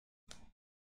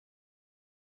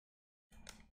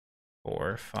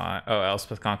 4, 5. Oh,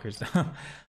 Elspeth conquers.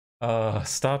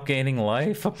 Stop gaining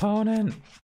life, opponent.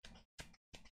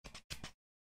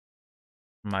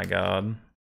 My god.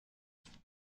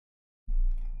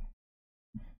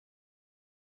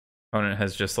 Opponent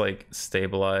has just like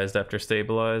stabilized after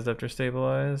stabilized after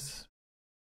stabilized.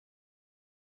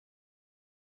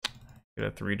 Get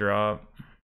a 3-drop.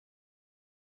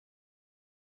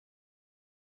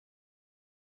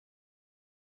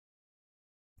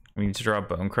 We need to draw a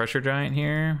Bone Crusher Giant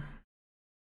here.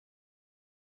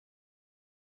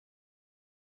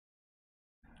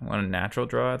 I want a natural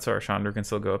draw it so our Chandra can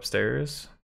still go upstairs.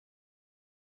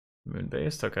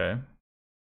 Moon-based, okay.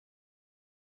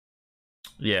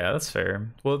 Yeah, that's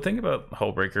fair. Well, the thing about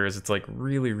Hullbreaker is it's like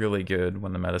really, really good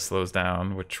when the meta slows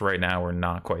down, which right now we're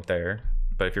not quite there.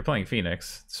 But if you're playing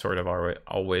Phoenix, it's sort of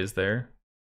always there.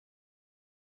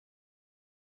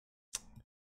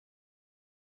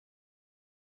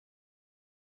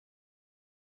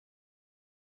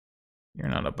 You're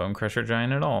not a Bone Crusher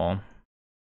Giant at all.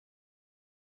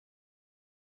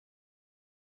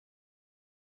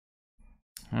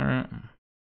 Alright.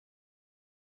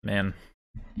 Man.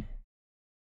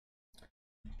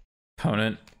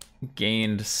 Opponent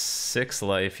gained 6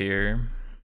 life here.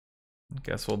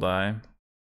 Guess we'll die.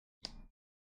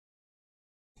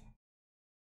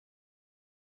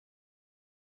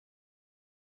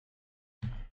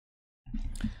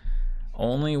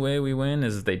 Only way we win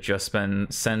is if they just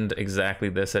send exactly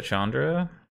this at Chandra.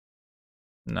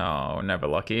 No, never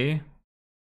lucky.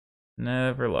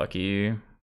 Never lucky.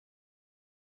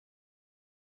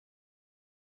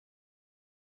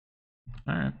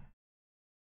 Alright.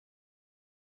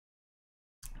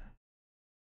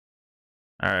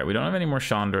 Alright, we don't have any more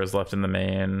Chandras left in the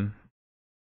main.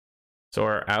 So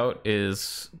our out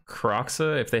is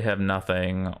Croxa if they have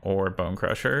nothing, or Bone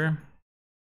Crusher.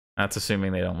 That's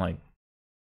assuming they don't like...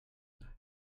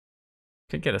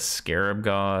 Could get a Scarab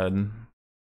God.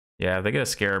 Yeah, they get a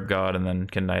Scarab God and then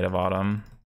can Knight of Autumn.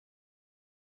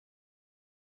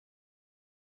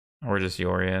 Or just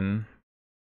Yorion.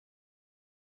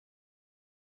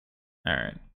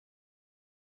 Alright.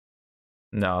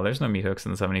 No, there's no meat hooks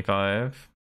in the 75.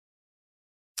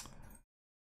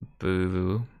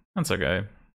 Boo. That's okay,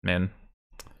 man.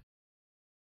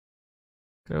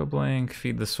 Go blank,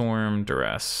 feed the swarm,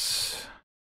 duress.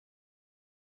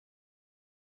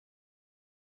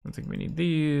 I don't think we need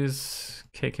these.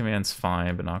 K command's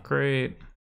fine, but not great.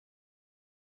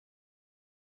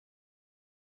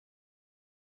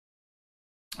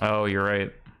 Oh, you're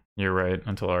right. You're right,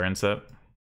 until our inset.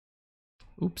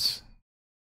 Oops.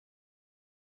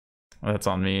 That's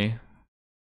on me.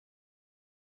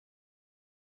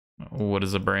 What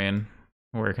is a brain?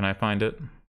 Where can I find it?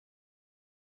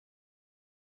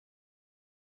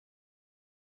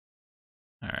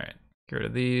 Alright, get rid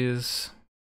of these.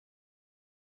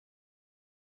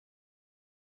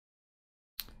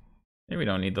 Maybe we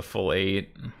don't need the full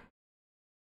 8.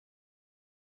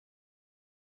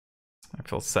 I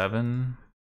feel 7.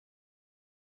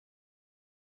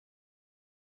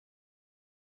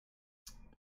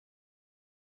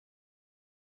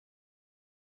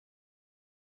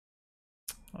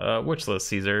 Which list,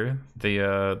 Caesar?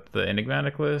 The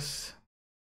enigmatic list?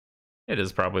 It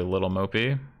is probably a little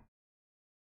mopey.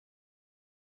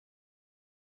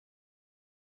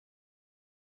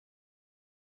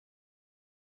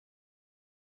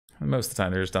 Most of the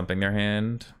time they're just dumping their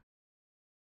hand.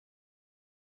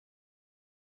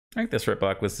 I think this red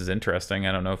black list is interesting.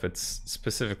 I don't know if it's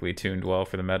specifically tuned well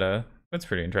for the meta, but it's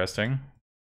pretty interesting.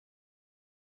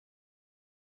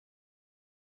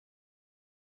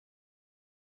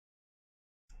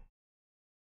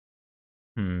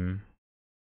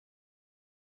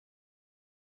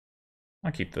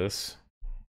 I'll keep this.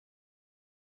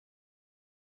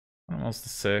 Almost a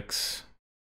 6.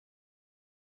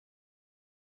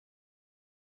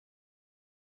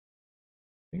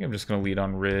 I think I'm just gonna lead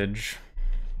on Ridge.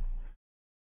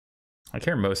 I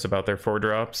care most about their 4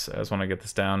 drops. I just want to get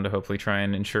this down to hopefully try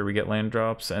and ensure we get land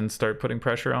drops and start putting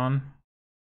pressure on.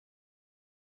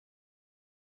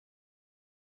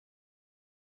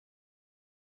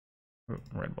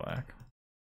 Red black.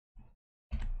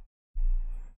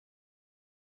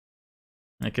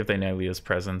 Like if they know Leah's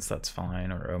presence, that's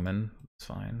fine, or Omen, it's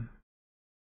fine.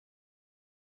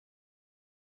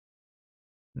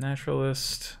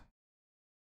 Naturalist.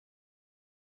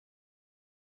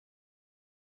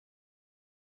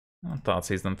 I'll thought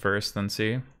seize them first, then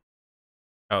see.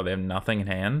 Oh, they have nothing in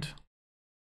hand?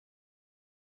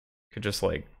 Could just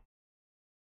like...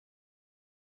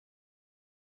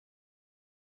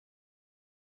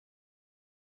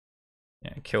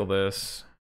 yeah, kill this.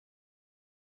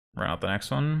 Run out the next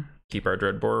one. Keep our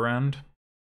Dreadbore around.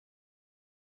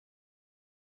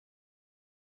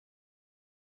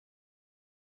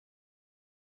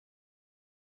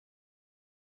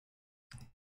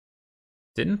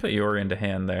 Didn't put Yori into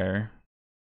hand there.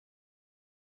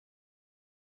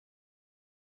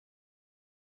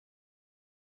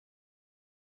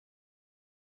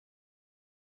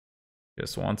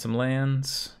 Just want some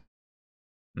lands.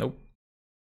 Nope.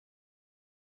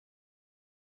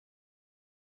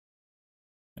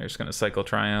 They're just gonna cycle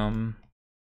Triumph.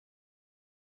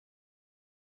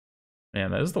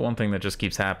 Man, that is the one thing that just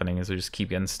keeps happening, is we just keep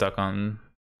getting stuck on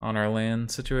our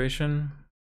land situation.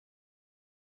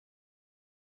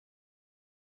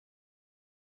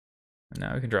 And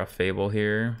now we can draw Fable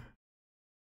here.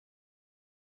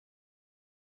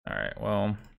 Alright,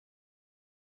 well.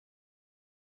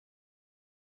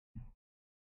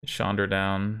 Chandra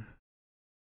down.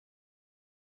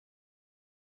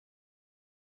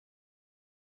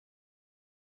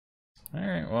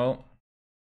 Alright, well.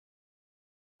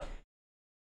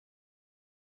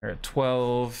 We're at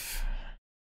 12.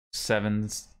 7,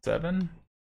 7.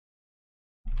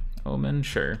 Omen,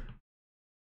 sure.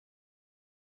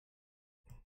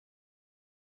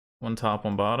 One top,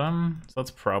 one bottom. So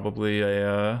that's probably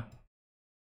a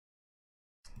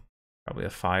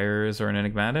fires or an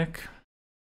enigmatic.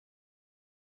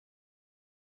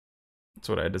 That's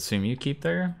what I'd assume you keep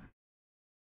there.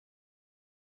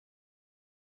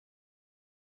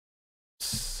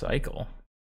 Cycle.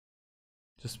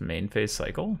 Just main phase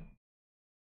cycle.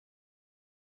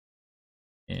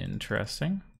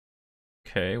 Interesting.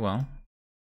 Okay, well.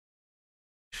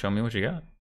 Show me what you got.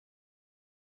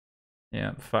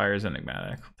 Yeah, fire's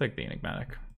enigmatic. I'll take the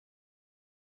enigmatic.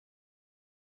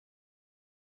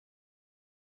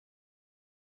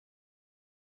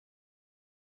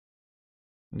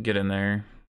 Get in there.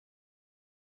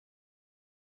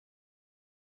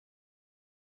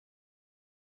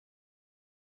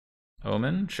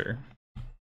 Omen? Sure.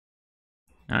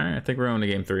 Alright, I think we're on to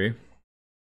game 3.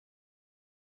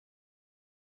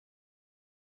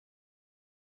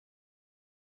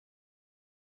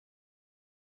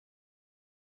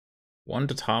 One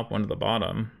to top, one to the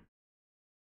bottom.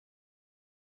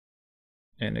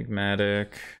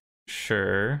 Enigmatic,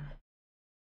 sure.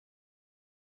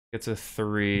 Gets a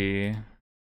 3.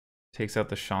 Takes out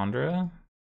the Chandra.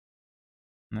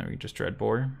 And then we just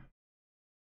Dreadbore.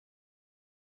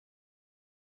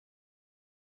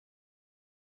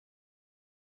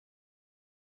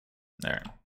 There.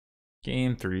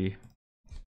 Game 3.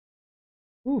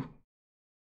 Woo.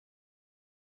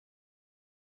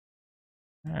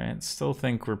 Alright, still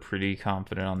think we're pretty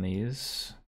confident on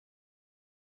these.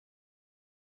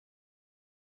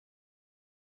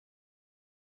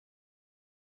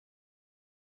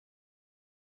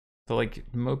 So like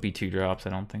Mopey 2-drops, I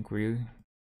don't think we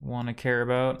want to care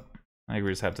about. I think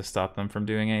we just have to stop them from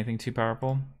doing anything too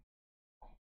powerful.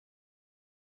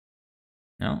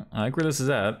 No, I like where this is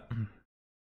at.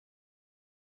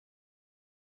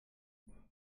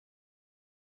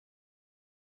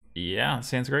 Yeah,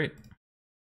 sounds great.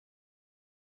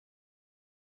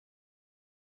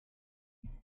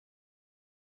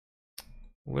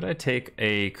 Would I take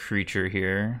a creature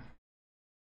here?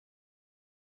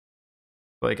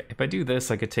 Like, if I do this,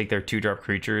 I could take their 2-drop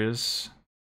creatures.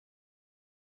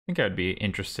 I think I'd be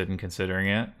interested in considering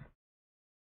it.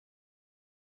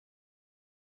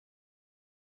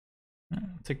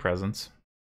 Take presence.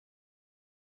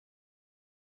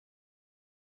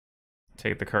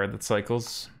 Take the card that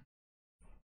cycles.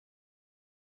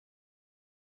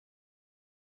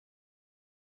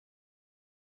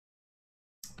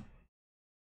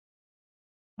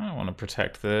 I don't want to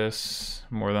protect this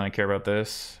more than I care about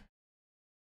this.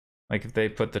 Like, if they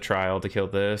put the trial to kill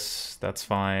this, that's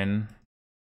fine.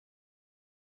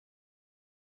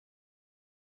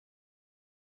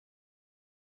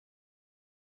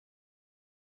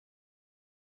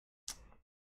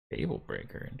 Fable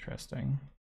Breaker, interesting.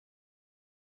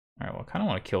 Alright, well, I kind of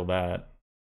want to kill that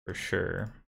for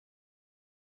sure.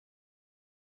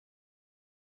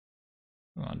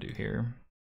 What do I want to do here?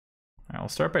 Alright, I'll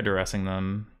start by duressing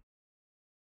them.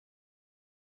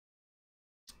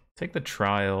 Take the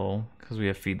trial, because we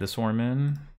have Feed the Swarm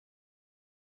in.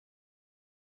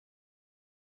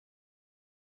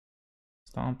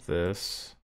 Stomp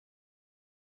this.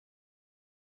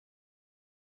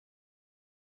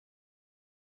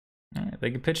 Alright, they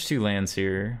could pitch 2 lands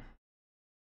here.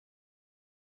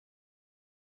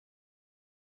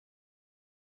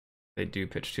 They do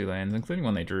pitch 2 lands, including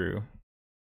one they drew.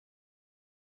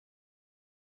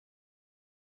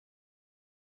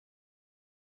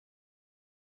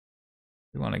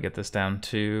 We want to get this down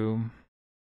to...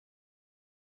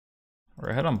 We're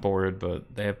ahead on board,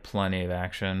 but they have plenty of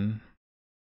action.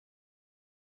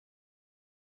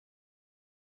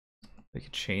 They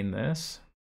could chain this.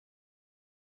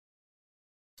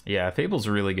 Yeah, Fable's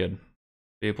really good.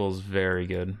 Fable's very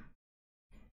good.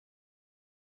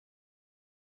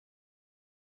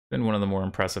 Been one of the more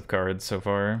impressive cards so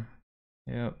far.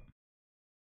 Yep.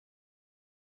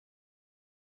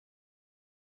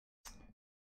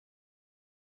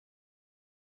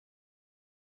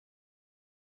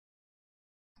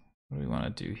 What do we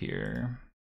want to do here?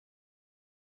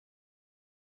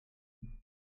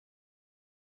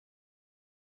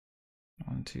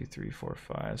 One, two, three, four,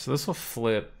 five. So this will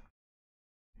flip.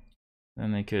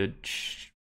 Then they could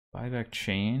buy back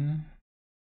chain.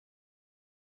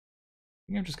 I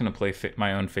think I'm just gonna play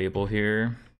my own Fable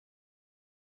here.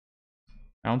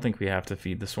 I don't think we have to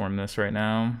Feed the Swarm this right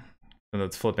now, so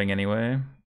that's flipping anyway.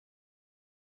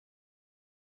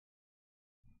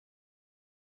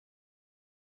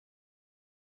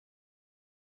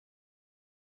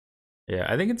 Yeah,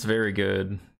 I think it's very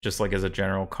good, just like as a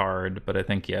general card, but I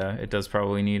think, yeah, it does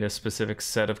probably need a specific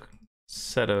set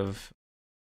of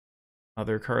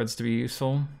other cards to be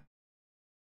useful.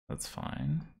 That's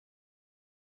fine.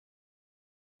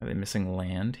 Are they missing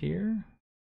land here?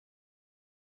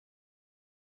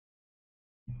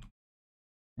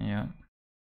 Yeah.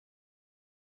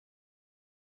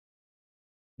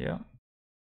 Yeah.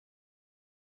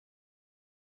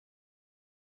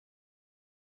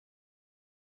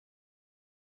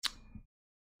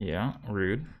 Yeah,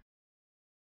 rude.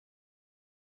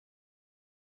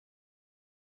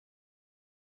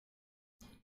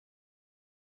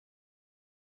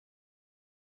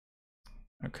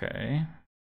 Okay.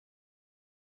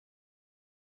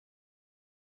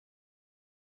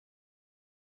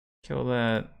 Kill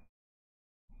that.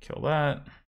 Kill that.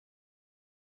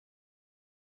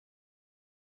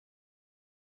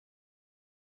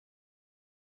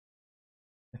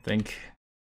 I think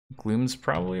Gloom's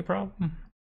probably a problem.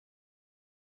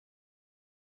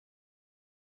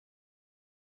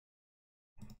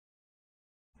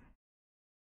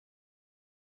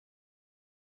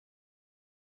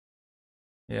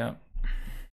 Yeah.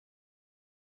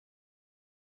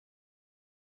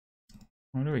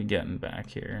 What are we getting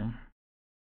back here?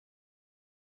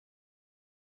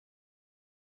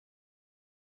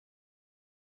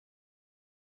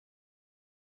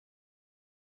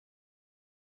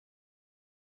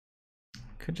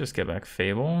 Could just get back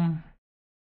Fable.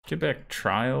 Get back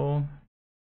Trial.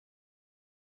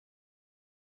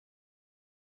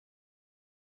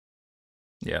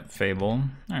 Yeah, Fable.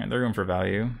 Alright, they're going for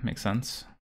value. Makes sense.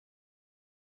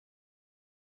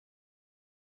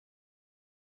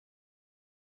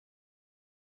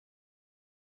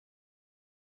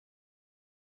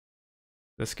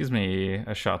 This gives me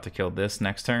a shot to kill this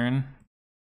next turn.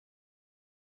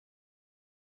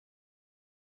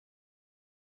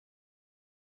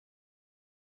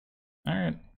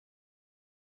 Alright.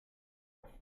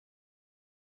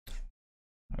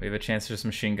 We have a chance to just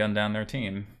machine gun down their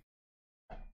team.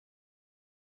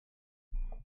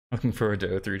 Looking forward to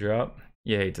 0-3 drop.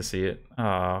 You hate to see it.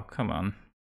 Oh, come on.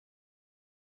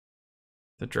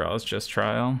 The draw is just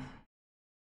Trial.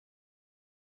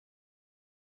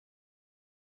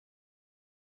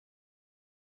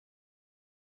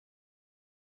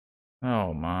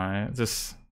 Oh my,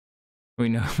 this, we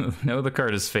know the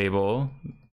card is Fable.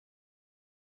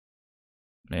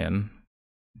 Man.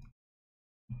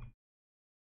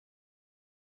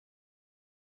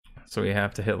 So we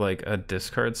have to hit like a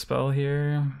discard spell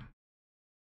here.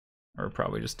 Or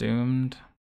probably just doomed.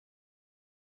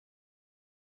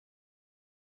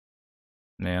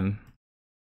 Man.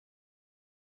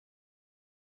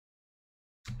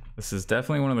 This is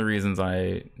definitely one of the reasons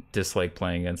I dislike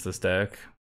playing against this deck.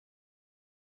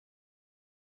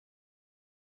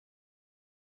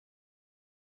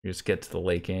 You just get to the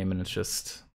late game and it's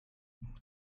just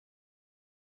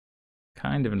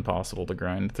kind of impossible to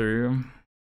grind through.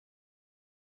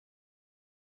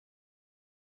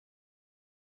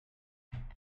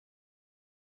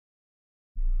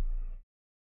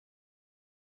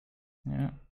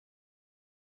 Yeah.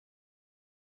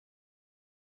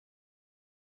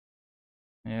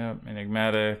 Yeah,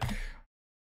 enigmatic.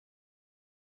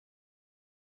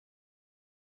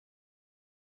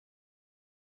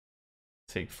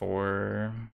 Take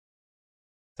 4.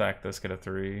 Attack this, get a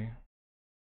 3.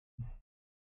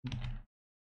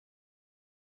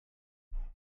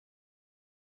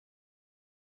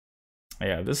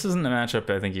 Yeah, this isn't a matchup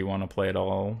I think you want to play at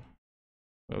all.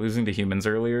 But losing to humans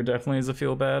earlier definitely is a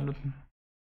feel bad.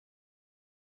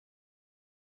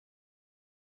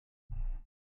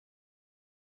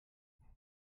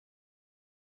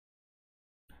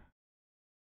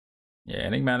 Yeah,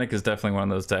 enigmatic is definitely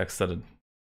one of those decks that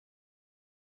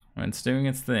when it's doing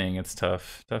its thing, it's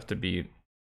tough to beat.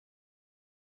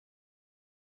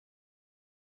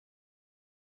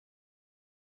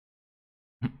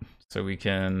 So we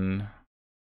can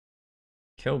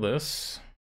kill this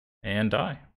and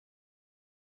die.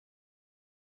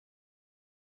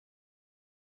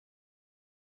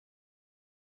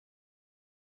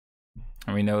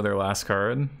 And we know their last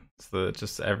card. It's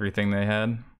just everything they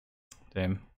had.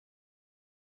 Damn.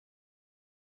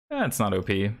 It's not OP.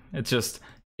 It's just,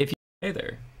 if you... Hey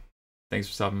there. Thanks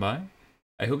for stopping by.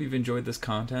 I hope you've enjoyed this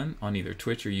content on either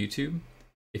Twitch or YouTube.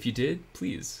 If you did,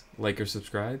 please like or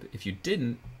subscribe. If you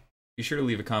didn't, be sure to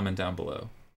leave a comment down below.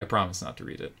 I promise not to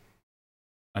read it.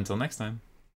 Until next time.